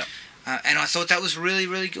previously. Yeah. And I thought that was really,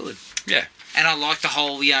 really good. Yeah. And I like the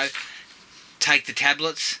whole, take the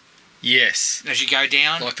tablets. Yes. As you go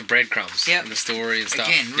down. Like the breadcrumbs in the story and stuff.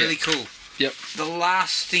 Again, really cool. Yep. The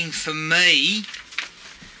last thing for me,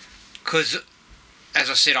 because, as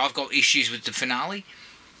I said, I've got issues with the finale,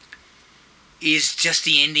 is just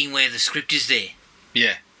the ending where the script is there.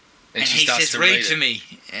 Yeah. And he says, read to me.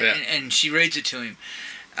 And she reads it to him.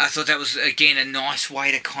 I thought that was, again, a nice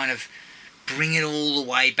way to kind of bring it all the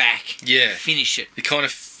way back. Yeah. Finish it. It kind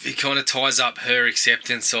of it kind of ties up her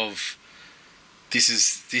acceptance of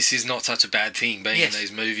this is not such a bad thing being in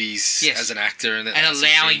these movies as an actor and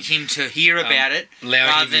allowing him to hear about it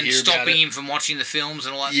rather than stopping him it. from watching the films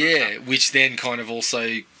and all that sort of stuff. Which then kind of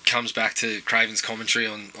also comes back to Craven's commentary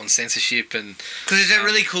on censorship and because there's a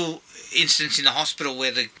really cool instance in the hospital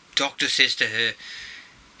where the doctor says to her,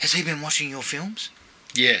 "Has he been watching your films?"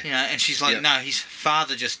 Yeah, you know, and she's like, "No, his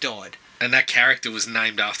father just died." And that character was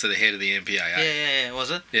named after the head of the MPAA. Yeah,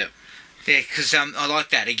 was it? Yeah. Yeah, because I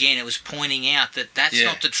like that. Again, it was pointing out that that's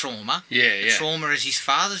not the trauma. Yeah, The trauma is his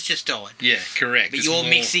father's just died. Yeah, correct. But you're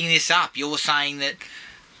mixing this up. You're saying that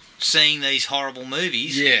seeing these horrible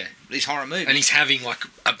movies... Yeah. These horror movies... And he's having, like,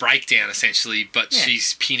 a breakdown, essentially, but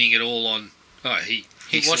she's pinning it all on... Oh, he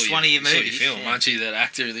watched one of your movies. Saw your film, aren't you? That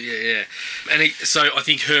actor, yeah. And so I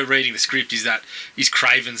think her reading the script is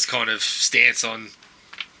Craven's kind of stance on...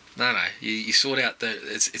 No, you sort out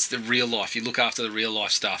it's the real life. You look after the real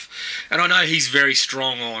life stuff. And I know he's very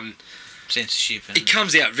strong on... censorship. It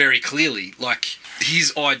comes out very clearly. Like,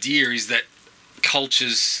 his idea is that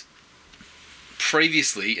cultures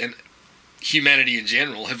previously, and humanity in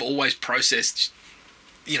general, have always processed,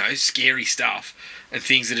 scary stuff and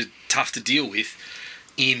things that are tough to deal with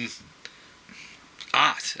in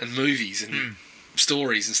art and movies and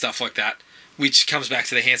stories and stuff like that. Which comes back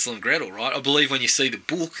to the Hansel and Gretel, right? I believe when you see the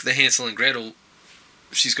book, the Hansel and Gretel,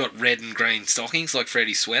 she's got red and green stockings, like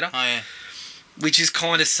Freddy's sweater. Oh, yeah. Which is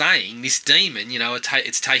kind of saying, this demon,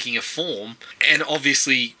 it's taking a form. And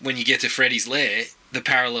obviously, when you get to Freddy's lair, the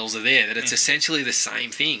parallels are there, that it's essentially the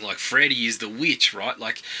same thing. Like, Freddy is the witch, right?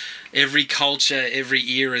 Like, every culture, every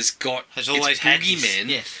era's got has always had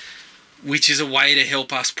boogeymen, which is a way to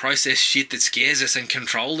help us process shit that scares us and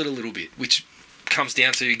control it a little bit, which... comes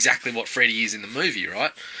down to exactly what Freddy is in the movie,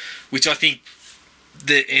 right? Which I think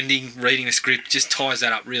the ending, reading the script, just ties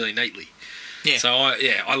that up really neatly. Yeah. So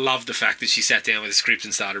I love the fact that she sat down with the script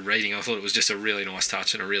and started reading. I thought it was just a really nice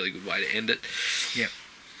touch and a really good way to end it. Yeah.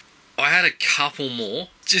 I had a couple more.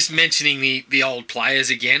 Just mentioning the old players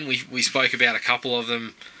again. We spoke about a couple of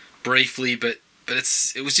them briefly, but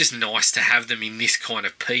it was just nice to have them in this kind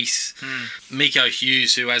of piece. Miko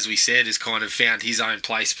Hughes, who, as we said, has kind of found his own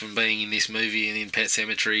place from being in this movie and in Pet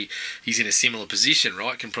Sematary, he's in a similar position,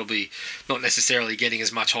 right? Can probably, not necessarily getting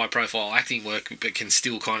as much high-profile acting work, but can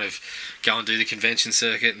still kind of go and do the convention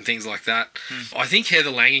circuit and things like that. I think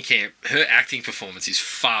Heather Langenkamp, her acting performance is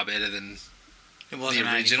far better than it was the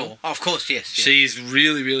original. Oh, of course, yes. She is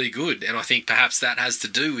really, really good, and I think perhaps that has to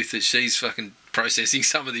do with that she's fucking processing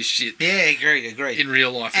some of this shit. Yeah, agreed. In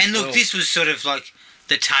real life. And look, this was sort of like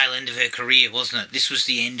the tail end of her career, wasn't it? This was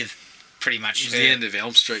the end of pretty much the end of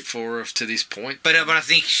Elm Street for her to this point. But I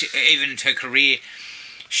think even her career,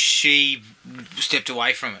 she stepped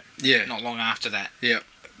away from it. Yeah. Not long after that. Yeah.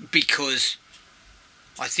 Because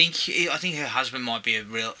I think her husband might be a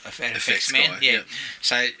real effects man. Guy, yeah.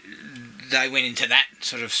 So they went into that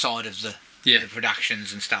sort of side of the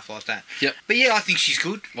productions and stuff like that. Yep. But yeah, I think she's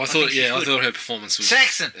good. I thought her performance was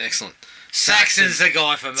Saxon. Excellent. Saxon's the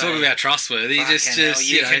guy for me. Talk about trustworthy.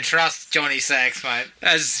 You can trust Johnny Sax, mate.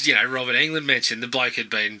 As Robert Englund mentioned, the bloke had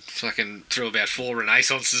been fucking through about 4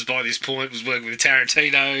 renaissances by this point. Was working with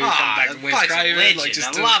Tarantino, come back from Wes Craven.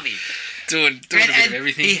 I love him. Doing a bit of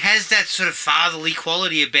everything. He has that sort of fatherly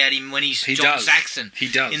quality about him when he's John Saxon. He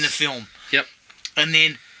does in the film. Yep. And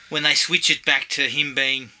then when they switch it back to him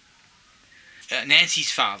being Nancy's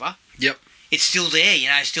father, it's still there. You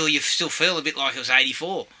still feel a bit like it was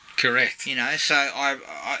 84. Correct. So I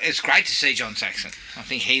it's great to see John Saxon. I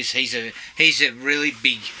think he's a really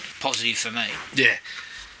big positive for me. Yeah.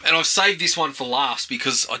 And I've saved this one for last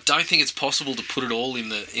because I don't think it's possible to put it all in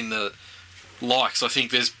the likes. I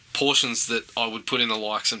think there's portions that I would put in the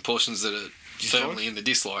likes and portions that are firmly in the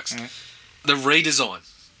dislikes. Mm. The redesign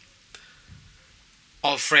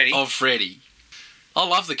of Freddy. I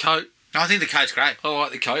love the coat. I think the coat's great. I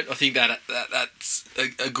like the coat. I think that's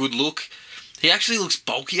a good look. He actually looks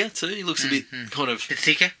bulkier too. He looks a bit kind of... A bit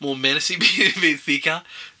thicker? More menacing, a bit thicker.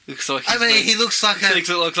 Looks like he looks like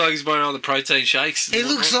looks like he's buying all the protein shakes. He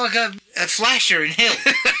looks like a flasher in hell.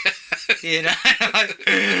 Yeah.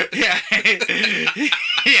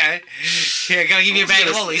 Go give you a bag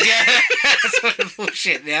of lollies. Yeah, that sort of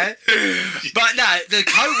bullshit. But no, the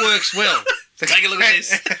coat works well. Take a look at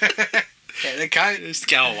this. Yeah, the coat. Just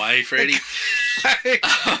go away, Freddie.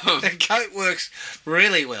 The coat works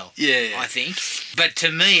really well. Yeah, I think. But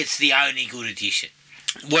to me, it's the only good addition.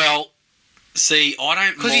 Well, see, I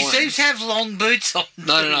don't mind... Because he seems to have long boots on.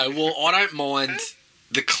 No. Well, I don't mind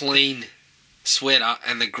the clean sweater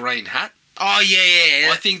and the green hat. Oh,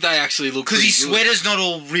 yeah. I think they actually look because his sweater's not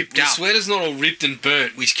all ripped up. The sweater's not all ripped and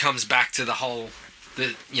burnt, which comes back to the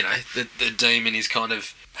the demon is kind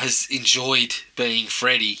of has enjoyed being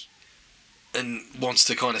Freddy and wants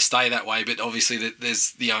to kind of stay that way, but obviously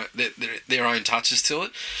there's their own touches to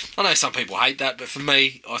it. I know some people hate that, but for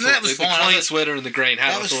me, I thought the clean sweater and the green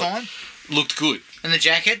hat looked good. And the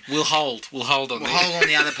jacket? We'll hold on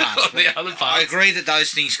the other parts. The other parts. I agree that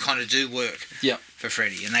those things kind of do work Yeah. for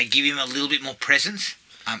Freddy, and they give him a little bit more presence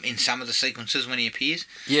in some of the sequences when he appears.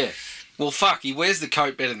 Yeah. Well, fuck, he wears the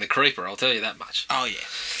coat better than the Creeper, I'll tell you that much. Oh,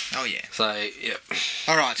 yeah. So, yeah.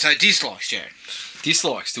 All right, so dislikes, Jared.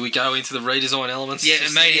 Dislikes. Do we go into the redesign elements? Yeah,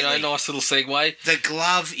 just, immediately. Nice little segue. The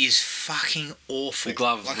glove is fucking awful. The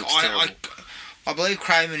glove looks terrible. I believe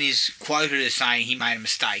Craven is quoted as saying he made a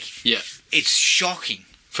mistake. Yeah. It's shocking.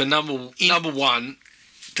 For number one,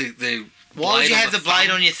 the why would you have the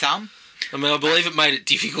blade on your thumb? I mean, I believe it made it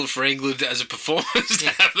difficult for England as a performance to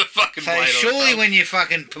have the fucking blade on. Surely when your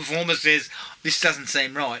fucking performer says, this doesn't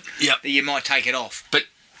seem right, that you might take it off. But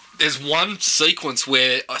there's one sequence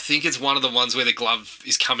where, I think it's one of the ones where the glove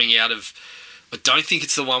is coming out of, I don't think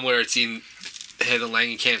it's the one where it's in Heather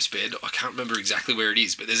Langenkamp's bed. I can't remember exactly where it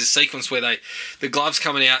is, but there's a sequence where the glove's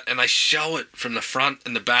coming out and they show it from the front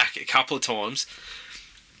and the back a couple of times.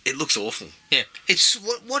 It looks awful. Yeah. It's,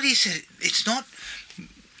 what is it? It's not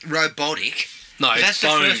robotic. No, it's that's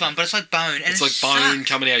bone. The first one, but it's like bone. And it's like bone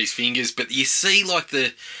coming out of his fingers, but you see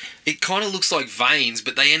it kind of looks like veins,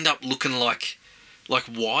 but they end up looking like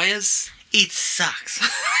wires. It sucks.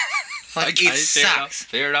 Okay, it sucks.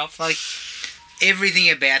 Fair enough. Like, everything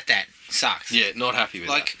about that sucks. Yeah, not happy with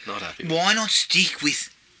that. Not happy with why not stick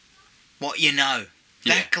with what you know?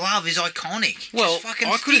 That glove is iconic. Well,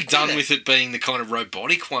 I could have done with it being the kind of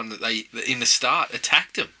robotic one that they, in the start,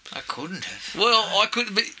 attacked him. I couldn't have. Well, I could,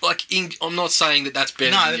 but I'm not saying that that's better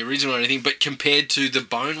than the original or anything, but compared to the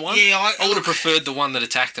bone one, I would have preferred the one that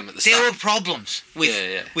attacked him at the start. There were problems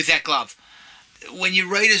with that glove. When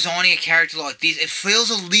you're redesigning a character like this, it feels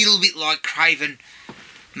a little bit like Craven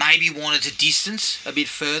maybe wanted to distance a bit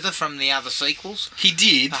further from the other sequels. He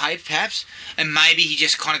did. Perhaps. And maybe he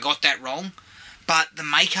just kind of got that wrong. But the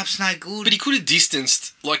makeup's no good. But he could have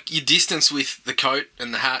distanced, like you distance with the coat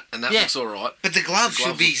and the hat, and that looks alright. But the glove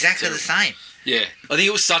should be exactly the same. Yeah. I think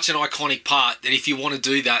it was such an iconic part that if you want to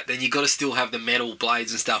do that, then you've got to still have the metal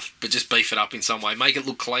blades and stuff, but just beef it up in some way. Make it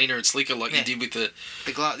look cleaner and slicker like you did with the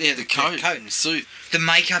coat and suit. The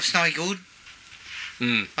makeup's no good.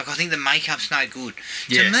 Like, I think the makeup's no good.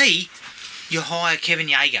 Yeah. To me, you hire Kevin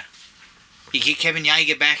Yeager. You get Kevin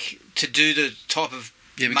Yeager back to do the type of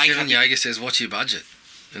but Kevin Yeager says, what's your budget?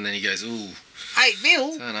 And then he goes, ooh. $8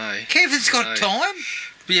 million? I don't know. Kevin's got time.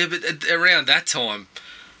 But yeah, but around that time,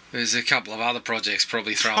 there's a couple of other projects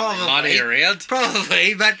probably throwing their money around.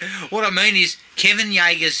 Probably, but what I mean is Kevin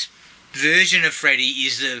Yeager's version of Freddy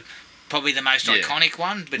is probably the most iconic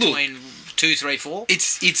one between 2, 3, 4.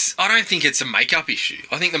 It's. I don't think it's a makeup issue.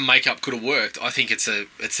 I think the makeup could have worked. I think it's a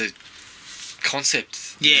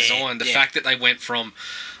concept design. The fact that they went from,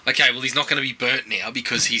 okay, well, he's not going to be burnt now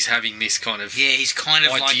because he's having this kind of he's kind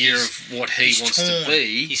of idea like of what he wants to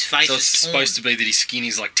be. His face so is it's torn. supposed to be that his skin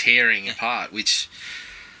is like tearing apart, which,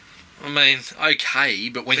 I mean, okay,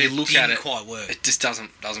 but when you look at it, quite work. it just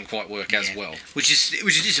doesn't quite work as well. Which is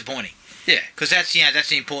disappointing. Yeah, because that's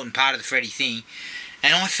the important part of the Freddy thing,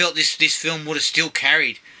 and I felt this film would have still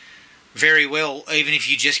carried very well even if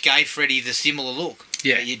you just gave Freddy the similar look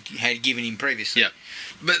that you had given him previously. Yeah,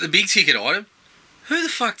 but the big ticket item. Who the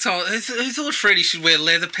fuck who thought Freddy should wear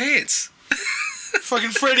leather pants?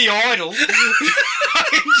 Fucking Freddy Idol.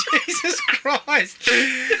 Fucking Jesus Christ.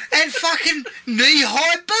 And fucking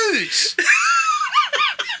knee-high boots.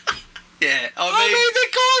 Yeah, I mean, the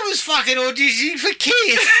guy was fucking auditioning for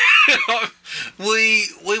Kiss.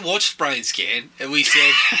 we watched Brain Scan and we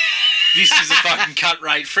said, this is a fucking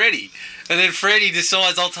cut-rate Freddy. And then Freddy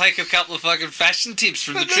decides, I'll take a couple of fucking fashion tips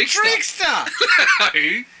from the trickster. No,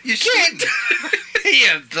 you shouldn't.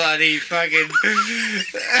 You bloody fucking...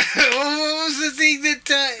 What was the thing that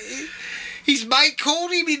his mate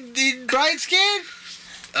called him in Brain Scan?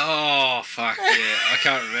 Oh, fuck, yeah. I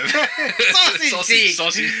can't remember. Sausage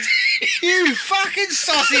dick. You fucking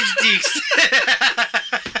sausage dicks.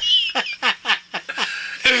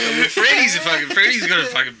 Freddy's got a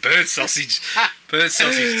fucking burnt sausage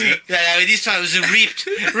dick. No, this time it was a ripped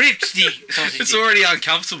dick. Sausage it's dick. already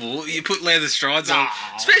uncomfortable. You put leather strides on,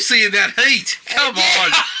 especially in that heat. Come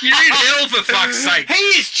on, you're in hell for fuck's sake. He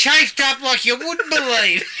is chafed up like you wouldn't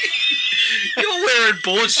believe. You're wearing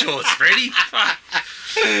board shorts, Freddy.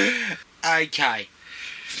 Okay,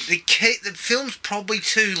 the film's probably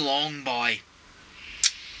too long by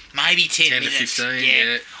Maybe 10 10 minutes. to 15,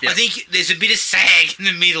 yeah. I think there's a bit of sag in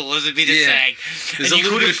the middle. There's a bit of sag. There's and a you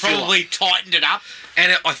little could bit have of probably tightened it up.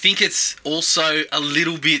 And I think it's also a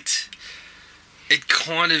little bit... It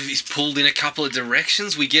kind of is pulled in a couple of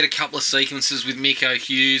directions. We get a couple of sequences with Miko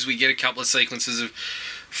Hughes. We get a couple of sequences of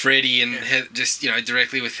Freddie and just,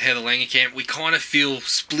 directly with Heather Langenkamp. We kind of feel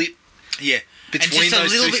split between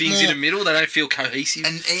those two things in the middle. They don't feel cohesive.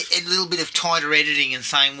 And a little bit of tighter editing and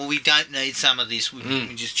saying, well, we don't need some of this. We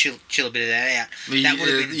just chill a bit of that out. That would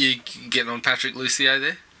have been... You getting on Patrick Lucio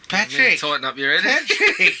there? Patrick. Tighten up your edit.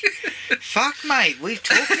 Patrick. Fuck, mate. We've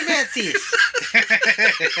talked about this.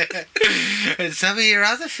 And some of your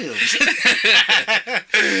other films.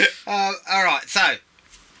 All right, so...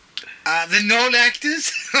 the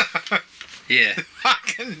non-actors... Yeah.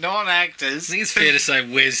 Fucking non-actors. I think it's fair to say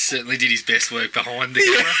Wes certainly did his best work behind the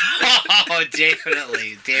camera. Oh,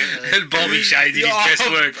 definitely. And Bobby Shea did his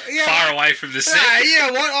best work far away from the set. You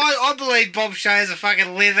know what? I believe Bob Shea is a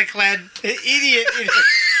fucking leather-clad idiot.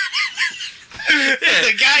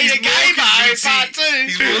 The game part 2.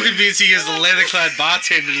 He's more convincing as a leather-clad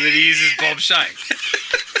bartender than he is as Bob Shea.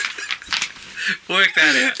 Work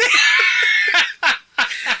that out.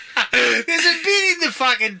 There's a bit in the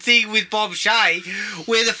fucking thing with Bob Shea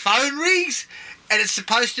where the phone rings and it's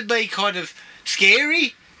supposed to be kind of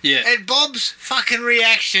scary. Yeah. And Bob's fucking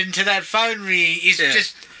reaction to that phone ring is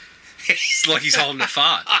just... It's like he's holding a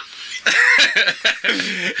fart.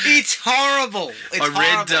 It's horrible. I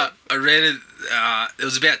read it. There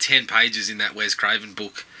was about 10 pages in that Wes Craven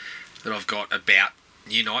book that I've got about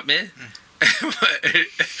New Nightmare.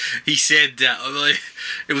 He said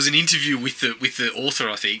it was an interview with the author,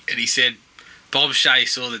 I think, and he said Bob Shea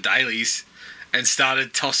saw the dailies and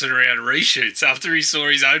started tossing around reshoots after he saw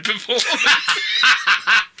his own performance.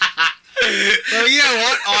 Well, you know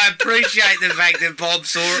what? I appreciate the fact that Bob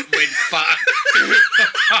saw it and went, fuck.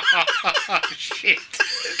 Oh, shit.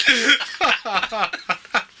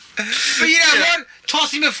 But you know what?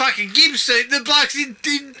 Toss him a fucking gimp suit. The bloke's he's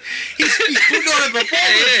putting on a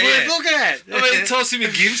performance worth looking at. I mean, toss him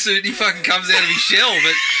a gimp suit and he fucking comes out of his shell,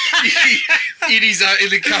 but in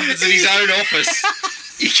the comforts of his own office.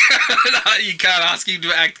 You can't ask him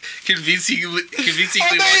to act convincingly I like mean, if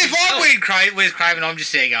himself. I went with Craven, I'm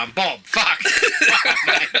just there going, Bob, fuck.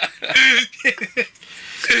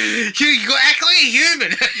 You got act like a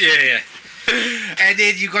human. Yeah. And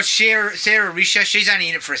then you've got Sarah Risha. She's only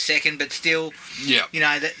in it for a second, but still,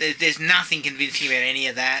 there's nothing convincing about any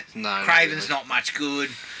of that. No, Craven's not much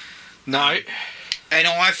good. No. And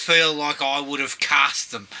I feel like I would have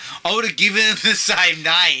cast them. I would have given them the same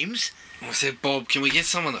names. I said, Bob, can we get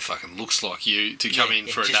someone that fucking looks like you to come in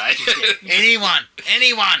for a day? Anyone.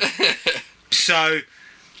 So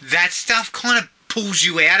that stuff kind of pulls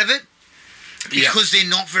you out of it. Because they're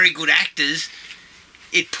not very good actors,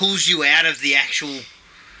 it pulls you out of the actual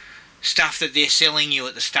stuff that they're selling you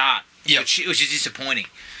at the start. Which is disappointing.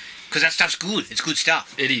 Because that stuff's good. It's good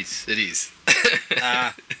stuff. It is.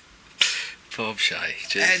 Bob Shea.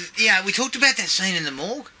 Jeez. And, we talked about that scene in the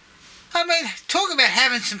morgue. I mean, talk about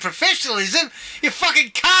having some professionalism. You're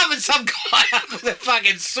fucking carving some guy up with a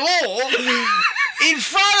fucking saw in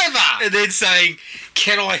front of her. And then saying,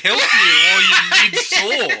 can I help you while you're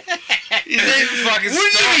mid-saw? And then fucking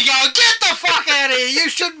wouldn't you be going, get the fuck out of here, you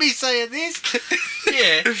shouldn't be saying this.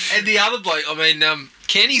 Yeah, and the other bloke,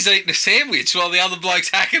 Kenny's eating a sandwich while the other bloke's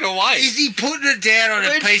hacking away. Is he putting it down on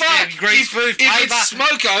a piece of greaseproof paper? If it's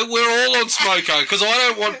Smoko, we're all on Smoko, because I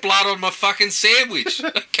don't want blood on my fucking sandwich.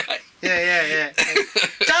 Okay. Yeah.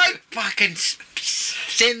 Don't fucking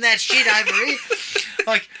send that shit over here.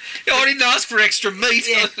 Like, I didn't ask for extra meat.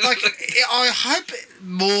 Yeah, I hope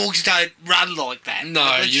morgues don't run like that.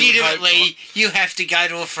 No, legitimately, you have to go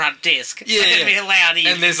to a front desk. Yeah, and be allowed in.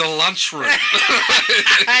 And there's a lunchroom.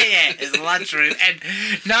 Yeah, there's a lunchroom, and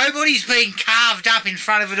nobody's being carved up in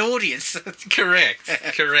front of an audience. Correct.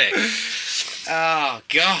 Oh,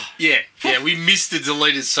 God. Yeah, we missed the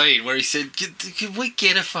deleted scene where he said, can we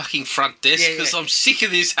get a fucking front desk? Because I'm sick of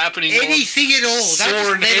this happening. Anything at all.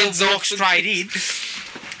 Don't just let it walk off straight in.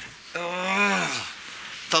 Oh,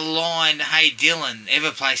 the line, hey, Dylan,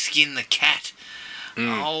 ever play Skin the Cat?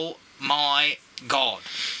 Oh, my God.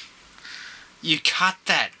 You cut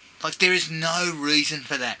that. Like, there is no reason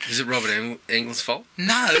for that. Is it Robert Englund's fault?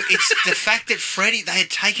 No, it's the fact that they had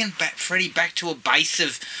taken Freddie back to a base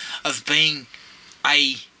of being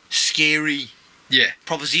a scary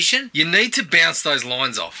proposition. You need to bounce those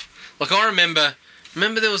lines off. Like, I remember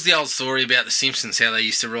there was the old story about The Simpsons, how they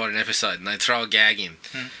used to write an episode and they'd throw a gag in.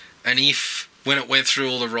 And when it went through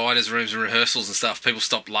all the writers' rooms and rehearsals and stuff, people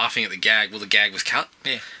stopped laughing at the gag, well, the gag was cut.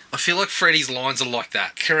 Yeah. I feel like Freddie's lines are like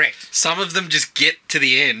that. Correct. Some of them just get to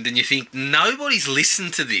the end and you think, nobody's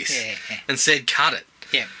listened to this and said, cut it.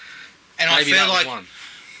 Yeah. And Maybe I feel that was like one.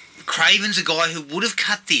 Craven's a guy who would have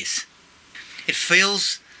cut this. It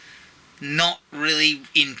feels not really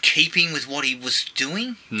in keeping with what he was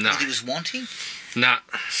doing, No. what he was wanting. Nah.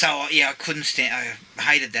 So, yeah, I couldn't stand... I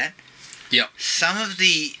hated that. Yep. Some of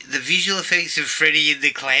the visual effects of Freddy in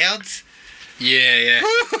the clouds... Yeah.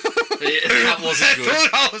 That wasn't good. I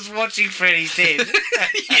thought I was watching Freddy's Dead.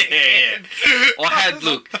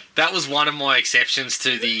 Look, that was one of my exceptions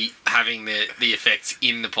to the having the effects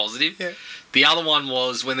in the positive. Yeah. The other one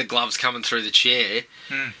was when the glove's coming through the chair.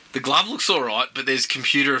 The glove looks alright, but there's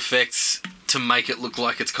computer effects to make it look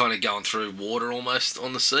like it's kind of going through water almost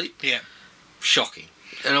on the seat. Yeah. Shocking.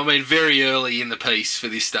 And I mean, very early in the piece for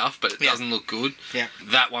this stuff, but it doesn't look good. Yeah.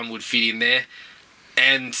 That one would fit in there.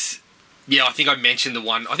 And... yeah, I think I mentioned the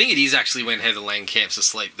one. I think it is actually when Heather Langenkamp's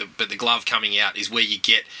asleep, but the glove coming out is where you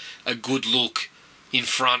get a good look in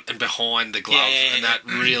front and behind the glove, and that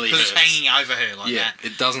really hurts. Because it's hanging over her like that.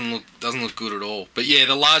 It doesn't look good at all. But yeah,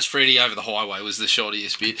 the large Freddy over the highway was the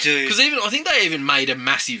shottiest bit. Because I think they even made a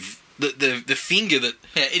massive the finger that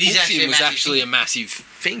it is actually was actually a massive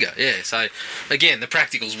finger. Yeah, so again, the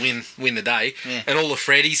practicals win the day, and all the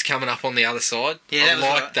Freddys coming up on the other side. Yeah, I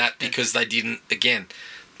liked that because they didn't again.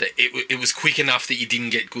 It was quick enough that you didn't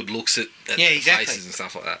get good looks at faces and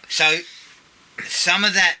stuff like that. So, some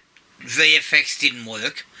of that VFX didn't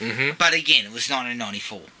work, but again, it was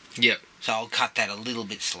 1994. Yep. So I'll cut that a little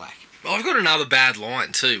bit slack. I've got another bad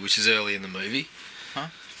line too, which is early in the movie. Huh?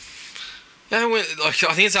 I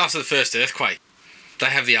think it's after the first earthquake. They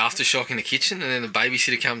have the aftershock in the kitchen, and then the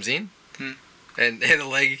babysitter comes in, and Heather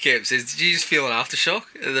Langenkamp says, "Did you just feel an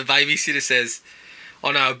aftershock?" And the babysitter says, "Oh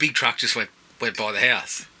no, a big truck just went by the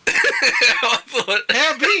house." I thought,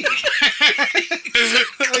 how big?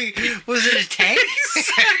 Was it a tank?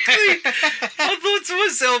 Exactly. I thought to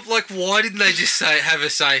myself, like, why didn't they just have her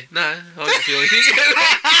say, "No, I don't feel anything"?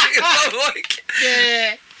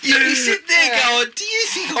 Yeah. You sit there going, "Do you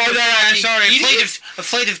think I'm sorry, idiot?" a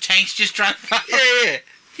fleet of tanks just drove by. Yeah.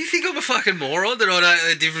 You think I'm a fucking moron that I don't know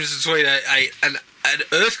the difference between an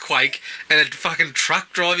earthquake and a fucking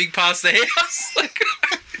truck driving past the house? Like,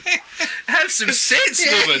 have some sense,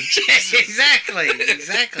 woman. Yes,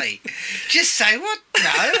 exactly. Just say what? No,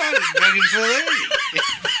 I was looking for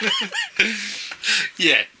anything.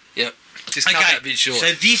 Yeah. Yep. Just cut that bit short.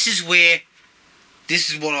 So this is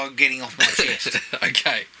what I'm getting off my chest.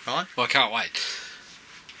 Okay. Right? Well, I can't wait.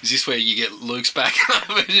 Is this where you get Luke's back up?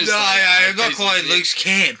 No, I'm not quite Luke's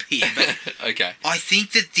camp here, but okay. I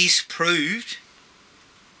think that this proved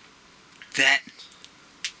that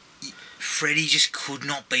Freddy just could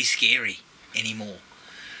not be scary anymore.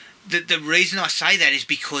 The reason I say that is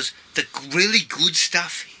because the really good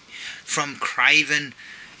stuff from Craven,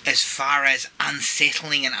 as far as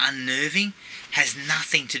unsettling and unnerving, has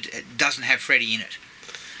nothing to doesn't have Freddy in it.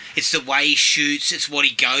 It's the way he shoots, it's what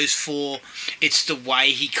he goes for, it's the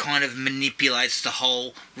way he kind of manipulates the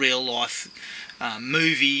whole real life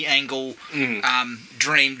movie angle,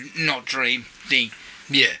 not dream thing.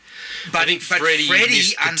 Yeah. But I think Freddy in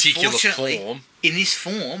this particular unfortunately, form, in this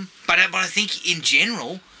form, but I think in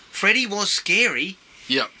general, Freddy was scary.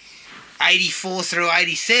 Yep. 84 through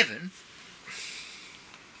 87,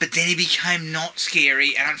 but then he became not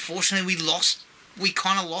scary, and unfortunately we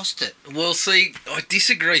kind of lost it. Well, see, I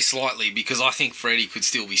disagree slightly because I think Freddy could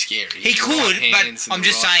still be scary. He could, but I'm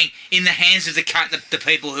just saying, in the hands of the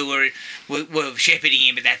people who were shepherding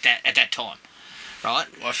him at that time, right?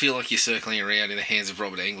 I feel like you're circling around in the hands of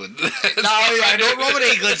Robert Englund. No, not Robert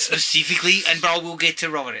Englund specifically, but I will get to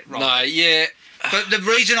Robert. No, yeah. But the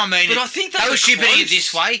reason I mean, I think they were shepherding it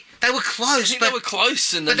this way. They were close. I think they were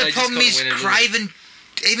close, but the problem is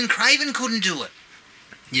even Craven couldn't do it.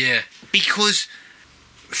 Yeah. Because,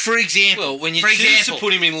 for example... Well, when you choose to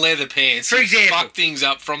put him in leather pants, you fuck things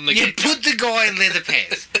up from the get-go. You put the guy in leather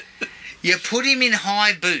pants. You put him in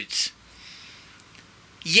high boots.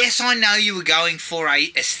 Yes, I know you were going for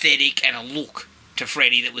a aesthetic and a look to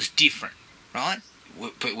Freddy that was different, right?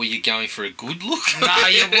 But were you going for a good look? No,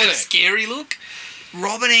 you weren't. A scary look?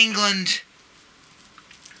 Robert Englund...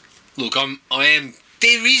 Look, I am...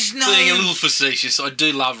 There is no... being a little facetious. I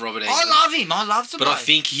do love Robert Englund. I love him. I love the But I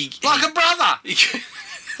think he... Like a brother.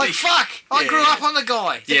 Like, fuck. I grew up on the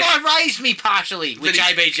guy. The guy raised me partially with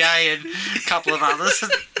JBJ and a couple of others.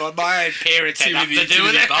 My own parents had nothing to do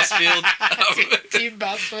with it. Busfield. Tim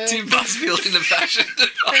Busfield. Tim Busfield in the fashion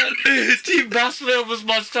department. Tim Busfield was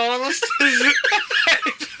my stylist.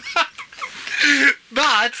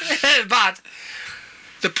 But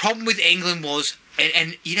the problem with England was,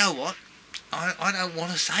 and you know what? I don't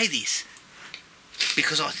want to say this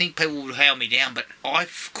because I think people would hail me down, but I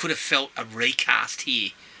could have felt a recast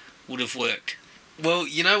here would have worked. Well,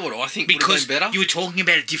 you know what I think would Because have been better? you were talking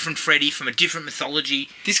about a different Freddy from a different mythology.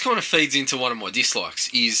 This kind of feeds into one of my dislikes,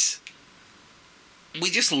 is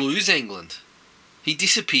we just lose England. He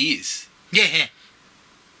disappears. Yeah.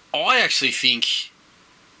 I actually think,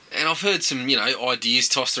 and I've heard some, ideas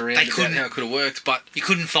tossed around about how it could have worked, but... You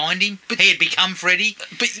couldn't find him? But he had become Freddy?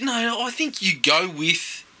 But no, I think you go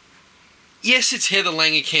with... Yes, it's Heather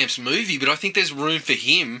Langenkamp's movie, but I think there's room for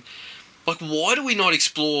him. Like, why do we not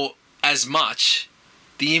explore as much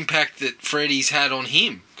the impact that Freddy's had on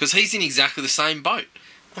him? Because he's in exactly the same boat.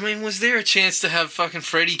 I mean, was there a chance to have fucking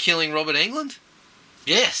Freddy killing Robert Englund?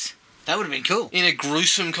 Yes. That would have been cool. In a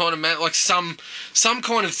gruesome kind of manner, like some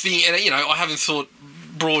kind of thing. And, I haven't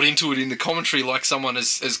brought into it in the commentary like someone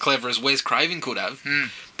as clever as Wes Craven could have.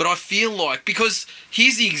 But I feel like, because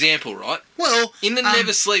here's the example, right? Well, in the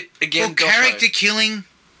Never Sleep Again doco, character killing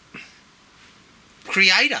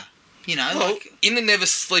creator, in the Never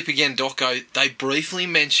Sleep Again doco, they briefly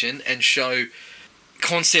mention and show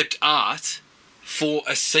concept art for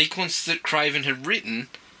a sequence that Craven had written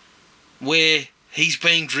where he's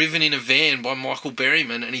being driven in a van by Michael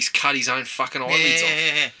Berryman and he's cut his own fucking eyelids off.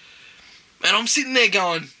 Yeah. And I'm sitting there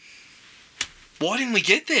going, why didn't we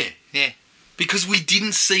get there? Yeah. Because we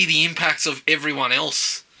didn't see the impacts of everyone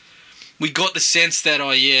else. We got the sense that,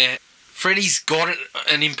 Freddy's got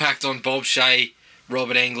an impact on Bob Shaye,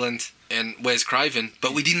 Robert Englund, and Wes Craven,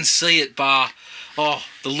 but we didn't see it bar, the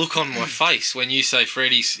look on my face when you say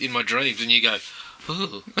Freddy's in my dreams and you go,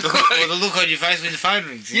 ooh. Or the look on your face when the phone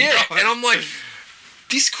rings. Yeah, and I'm like,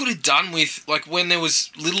 this could have done with, like, when there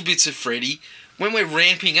was little bits of Freddy, when we're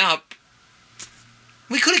ramping up.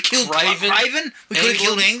 We could have killed Craven. We could have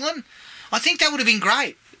killed Englund. I think that would have been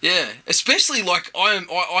great. Yeah, especially, like,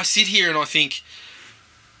 I sit here and I think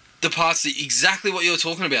the parts that exactly what you're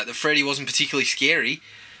talking about, that Freddy wasn't particularly scary.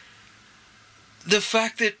 The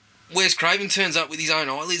fact that Wes Craven turns up with his own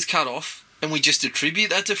eyelids cut off and we just attribute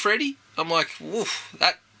that to Freddy, I'm like, woof,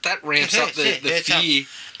 that ramps up the fear.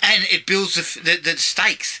 And it builds the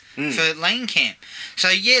stakes for Langenkamp. So,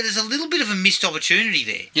 there's a little bit of a missed opportunity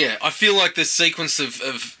there. Yeah, I feel like the sequence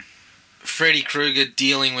of Freddy Krueger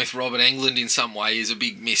dealing with Robert Englund in some way is a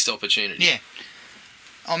big missed opportunity. Yeah.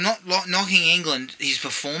 I'm not knocking Englund, his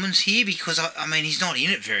performance here, because, he's not in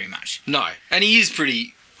it very much. No, and he is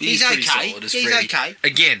pretty... He's pretty okay. solid as He's Freddy. okay.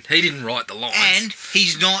 Again, he didn't write the lines. And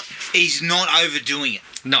he's not overdoing it.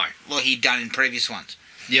 No. Like he'd done in previous ones.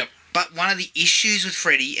 Yep. But one of the issues with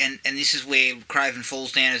Freddy, and this is where Craven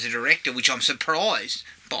falls down as a director, which I'm surprised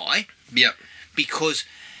by. Yep. Because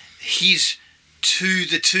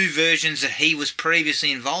the two versions that he was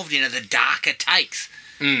previously involved in are the darker takes.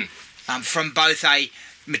 From both a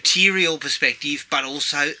material perspective, but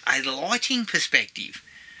also a lighting perspective.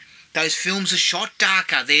 Those films are shot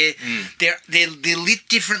darker. They're lit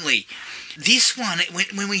differently. This one,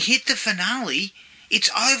 when we hit the finale, it's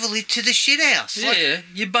overlit to the shithouse. Yeah,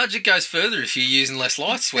 your budget goes further if you're using less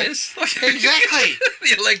lights, Wes. Exactly.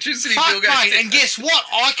 The electricity Fuck, bill goes mate, down. and guess what?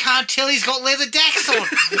 I can't tell he's got leather dacks on.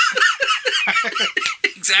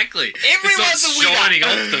 Exactly. Everyone's a winner. shining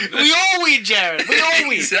off them. We all win, Jared. We all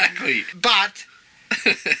win. Exactly. But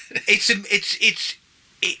it's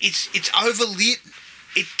overlit.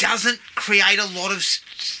 It doesn't create a lot of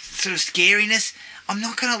sort of scariness. I'm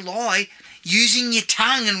not going to lie. Using your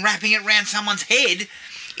tongue and wrapping it around someone's head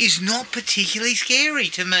is not particularly scary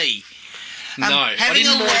to me. No, I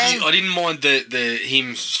didn't mind the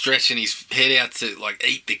him stretching his head out to like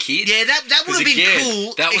eat the kid. Yeah, that would have been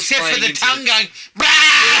cool. That was except for the tongue going.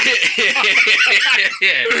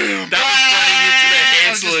 Yeah, that was playing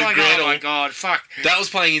into the Hansel and Gretel. Oh my god, fuck! That was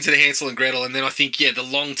playing into the Hansel and Gretel, and then I think the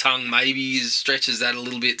long tongue maybe stretches that a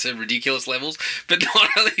little bit to ridiculous levels. But not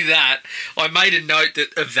only that, I made a note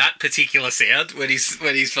of that particular sound when his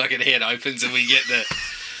fucking head opens and we get the.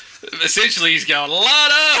 Essentially, he's going, Lana!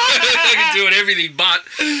 Fucking doing everything but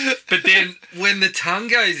then when the tongue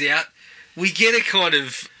goes out, we get a kind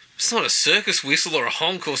of, it's not a circus whistle or a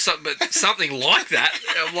honk or something, but something like that.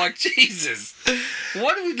 I'm like, Jesus,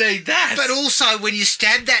 why do we need that? But also, when you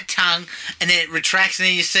stab that tongue and then it retracts and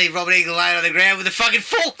then you see Robert Englund laying on the ground with a fucking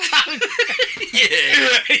full tongue.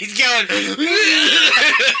 Yeah. He's going,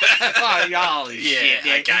 holy shit.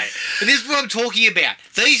 Yeah, okay. But this is what I'm talking about.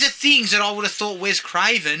 These are things that I would have thought Wes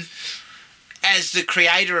Craven, as the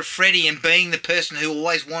creator of Freddy and being the person who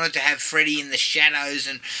always wanted to have Freddy in the shadows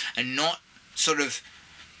and not sort of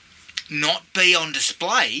not be on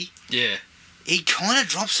display. Yeah. He kind of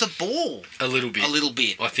drops the ball. A little bit. A little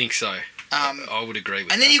bit. I think so. I would agree with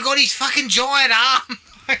that. And then you've got his fucking giant arm.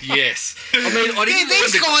 Yes. I mean, I didn't mind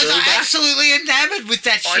These the guys are callback. absolutely enamored with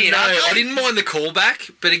that I shit. know. aren't they? I didn't mind the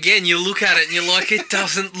callback, but again, you look at it and you're like, it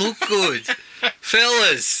doesn't look good.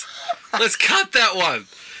 Fellas, let's cut that one.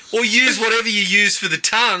 Or use whatever you use for the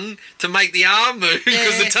tongue to make the arm move,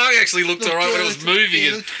 because the tongue actually looked alright when it was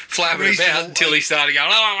moving and flapping reasonable. about until he started going.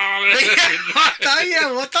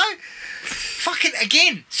 What though? Fucking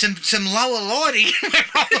again, some lower lighting. We're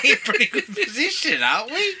probably in a pretty good position,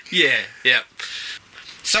 aren't we? Yeah.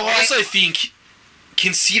 So I also think,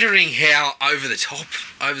 considering how over the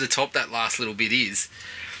top that last little bit is,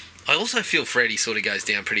 I also feel Freddy sort of goes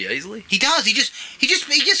down pretty easily. he does. He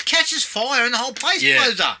just catches fire and the whole place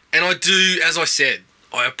blows up. And I do, as I said,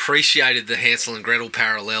 I appreciated the Hansel and Gretel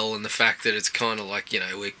parallel and the fact that it's kind of like,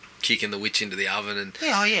 we're kicking the witch into the oven and.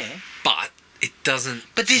 Yeah. But it doesn't.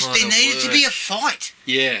 But there needed to be a fight.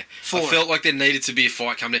 Yeah, I felt like there needed to be a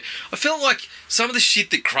fight coming in. I felt like some of the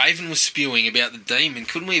shit that Craven was spewing about the demon,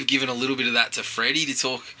 couldn't we have given a little bit of that to Freddy to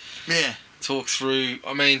talk through?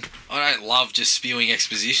 I mean, I don't love just spewing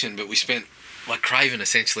exposition, but we spent, like Craven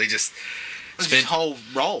essentially just spent his whole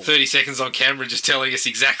role. 30 seconds on camera just telling us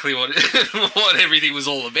exactly what what everything was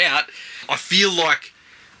all about. I feel like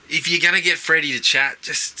if you're going to get Freddy to chat,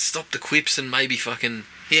 just stop the quips and maybe fucking...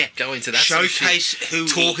 Yeah, go into that showcase sort of shit. who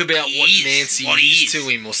talk he about what is, Nancy what he is to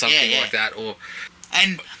him or something like that.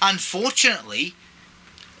 And unfortunately,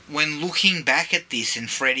 when looking back at this and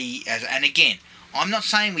Freddy, and again, I'm not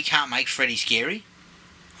saying we can't make Freddy scary.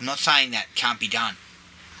 I'm not saying that can't be done.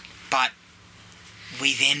 But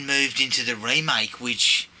we then moved into the remake,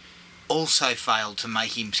 which also failed to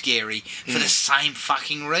make him scary for the same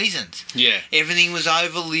fucking reasons. Yeah, everything was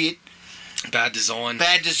overlit, bad design.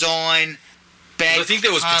 I think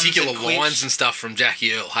there was particular lines and stuff from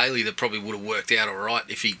Jackie Earle Haley that probably would have worked out alright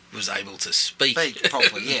if he was able to speak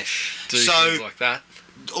properly, yes. Do things like that.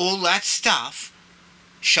 All that stuff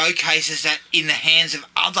showcases that in the hands of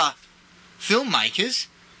other filmmakers,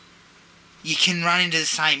 you can run into the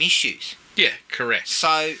same issues. Yeah, correct.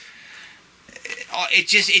 So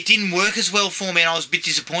it didn't work as well for me, and I was a bit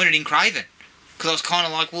disappointed in Craven because I was kind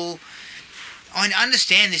of like, well, I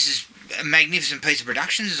understand this is a magnificent piece of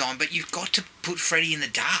production design, but you've got to put Freddy in the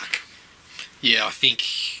dark. Yeah, I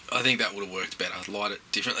think that would have worked better. Light it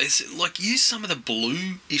differently. It's like use some of the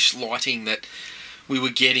blue-ish lighting that we were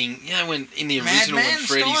getting. When in the original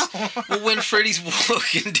when Freddy's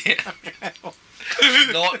walking down.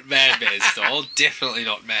 Not Madman style. Definitely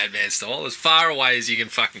not Madman style. As far away as you can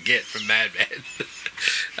fucking get from Madman.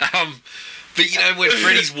 But when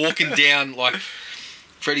Freddy's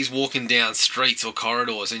walking down streets or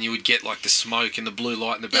corridors, and you would get like the smoke and the blue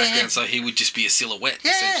light in the background, so he would just be a silhouette,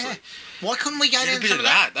 essentially. Why couldn't we go down a bit of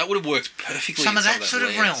that? That would have worked perfectly. Some of that sort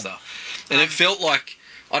of realm stuff. And it felt like,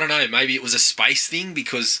 I don't know, maybe it was a space thing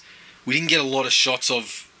because we didn't get a lot of shots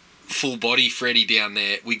of full body Freddy down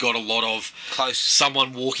there. We got a lot of close,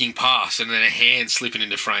 someone walking past and then a hand slipping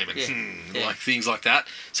into frame and like things like that.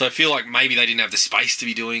 So I feel like maybe they didn't have the space to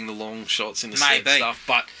be doing the long shots in the set and stuff,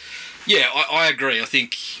 but. Yeah, I agree. I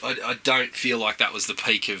think I don't feel like that was the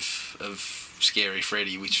peak of Scary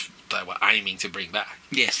Freddy, which they were aiming to bring back.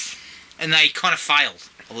 Yes, and they kind of failed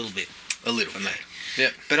a little bit. Yeah.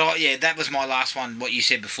 But that was my last one. What you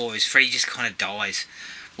said before is Freddy just kind of dies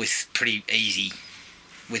with pretty easy,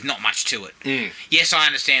 with not much to it. Yes, I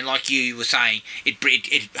understand. Like you were saying,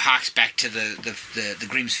 it harks back to the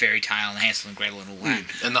Grimm's fairy tale and Hansel and Gretel and all that,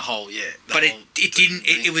 and the whole But it didn't.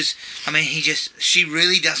 It was. I mean, she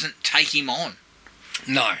really doesn't take him on.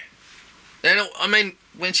 No. And I mean,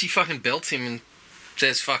 when she fucking belts him and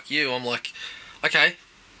says "fuck you," I'm like, okay,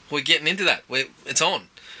 we're getting into that. It's on,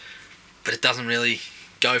 but it doesn't really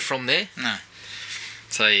go from there. No.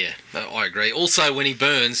 So yeah, I agree. Also, when he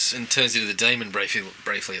burns and turns into the demon briefly,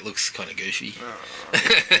 it looks kind of goofy.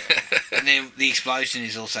 And then the explosion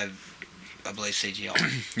is also, I believe,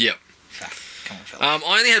 CGI. Yep. So, come on, fella.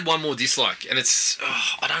 I only had one more dislike, and it's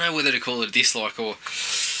I don't know whether to call it a dislike or.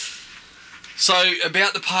 So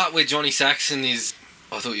about the part where Johnny Saxon is.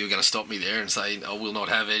 I thought you were going to stop me there and say I will not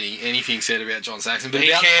have anything said about John Saxon. But Be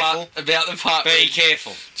careful. About the part. Be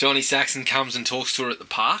careful. Johnny Saxon comes and talks to her at the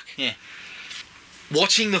park. Yeah.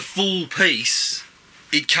 Watching the full piece,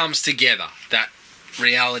 it comes together. That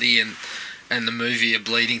reality and the movie are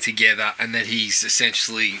bleeding together, and that he's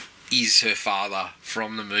essentially is her father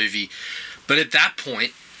from the movie. But at that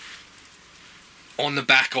point, on the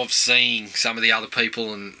back of seeing some of the other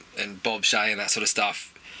people and Bob Shaye and that sort of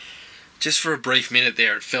stuff, just for a brief minute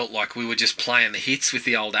there, it felt like we were just playing the hits with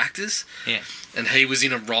the old actors. Yeah. And he was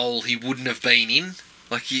in a role he wouldn't have been in.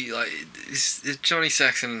 Is Johnny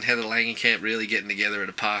Saxon and Heather Langenkamp really getting together at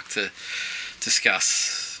a park to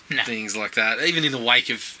discuss No. things like that. Even in the wake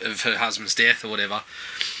of her husband's death or whatever.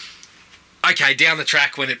 Okay, down the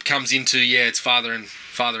track when it comes into, it's father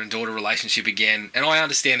and daughter relationship again, and I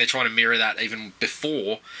understand they're trying to mirror that even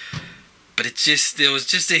before, but there was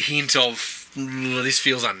just a hint of this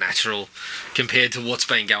feels unnatural compared to what's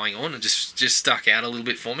been going on. It just stuck out a little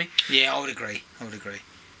bit for me. Yeah, I would agree.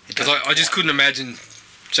 Because I just couldn't imagine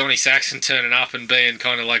Johnny Saxon turning up and being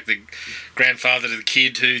kind of like the grandfather to the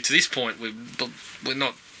kid who, to this point, we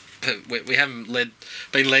haven't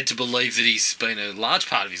been led to believe that he's been a large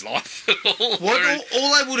part of his life. All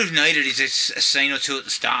they would have needed is a scene or two at the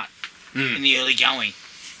start, in the early going,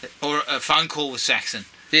 or a phone call with Saxon.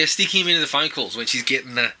 Yeah, stick him into the phone calls when she's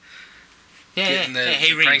getting the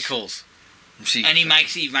he rings. prank calls. And he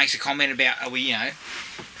makes a comment about, we're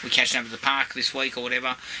catching up at the park this week or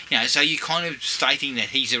whatever. So you're kind of stating that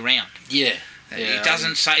he's around. Yeah. It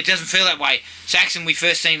doesn't feel that way. Saxon, we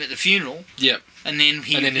first see him at the funeral. Yep. And then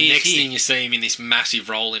the next thing you see him in this massive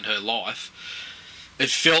role in her life, it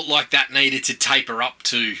felt like that needed to taper up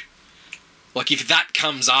to, like, if that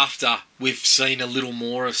comes after we've seen a little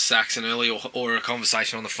more of Saxon early or a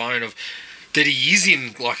conversation on the phone of that he is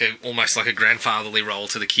in almost like a grandfatherly role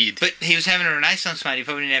to the kid. But he was having a renaissance, mate. He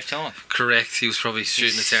probably didn't have time. Correct. He was probably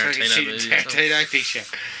shooting a Tarantino movie. Picture.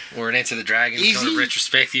 Or an Enter the Dragon kind of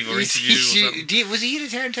retrospective or interview or something. Was he in a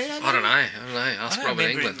Tarantino movie? I don't know. Ask Robert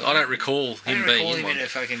Englund. I don't recall him being in one.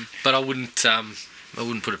 But I wouldn't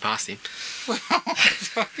put it past him. Well,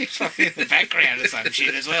 he's probably in the background or some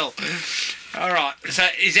shit as well. All right. So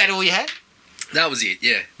is that all you had? That was it,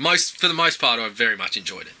 yeah. For the most part, I very much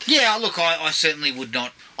enjoyed it. Yeah, look, I certainly would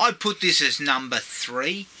not. I'd put this as number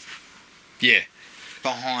 3. Yeah.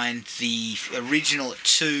 Behind the original at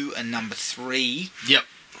 2 and number 3. Yep.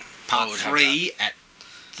 Part 3 at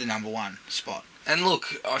the number 1 spot. And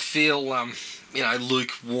look, I feel,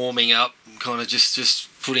 Luke warming up, kind of just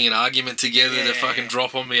putting an argument together to fucking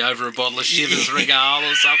drop on me over a bottle of Chivas Regal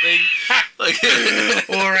or something.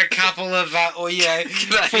 Or a couple of,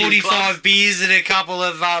 45 beers and a couple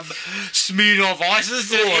of Smirnoff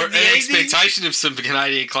ices. Or an expectation of some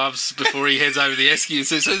Canadian clubs before he heads over the Esky and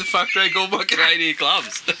says, who the fuck drank all my Canadian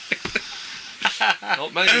clubs?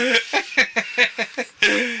 Not me.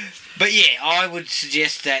 But yeah, I would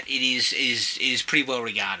suggest that it is pretty well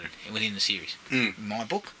regarded within the series, in my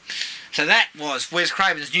book. So that was Wes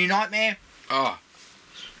Craven's New Nightmare. Oh,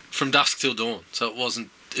 From Dusk Till Dawn. So it was a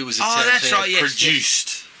that's right, yes, produced.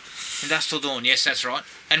 From Dusk Till Dawn, yes, that's right.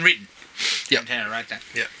 And written. Yep. Tarantino wrote that.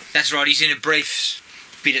 Yep. That's right, he's in a brief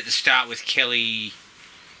bit at the start with Kelly...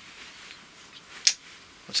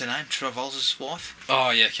 What's her name? Travolta's wife?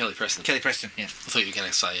 Oh, yeah, Kelly Preston. Kelly Preston, yeah. I thought you were going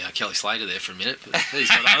to say Kelly Slater there for a minute, but he's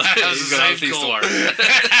got other things to worry.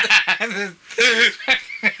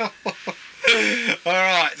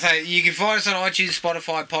 Alright, so you can find us on iTunes,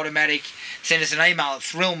 Spotify, Podomatic. Send us an email at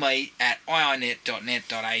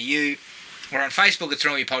thrillme@iinet.net.au. We're on Facebook at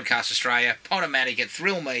Thrill Me Podcast Australia, Podomatic at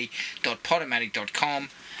thrillme.podomatic.com,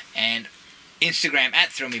 and Instagram at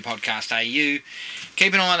thrillmepodcast.au.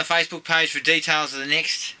 Keep an eye on the Facebook page for details of the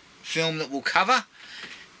next film that we'll cover.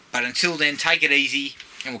 But until then, take it easy,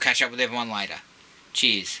 and we'll catch up with everyone later.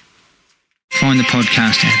 Cheers. Find the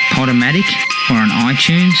podcast at Podomatic or on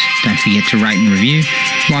iTunes. Don't forget to rate and review.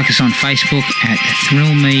 Like us on Facebook at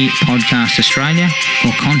Thrill Me Podcast Australia,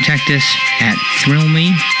 or contact us at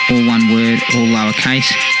thrillme, all one word, all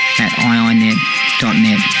lowercase, at iinet.net.au.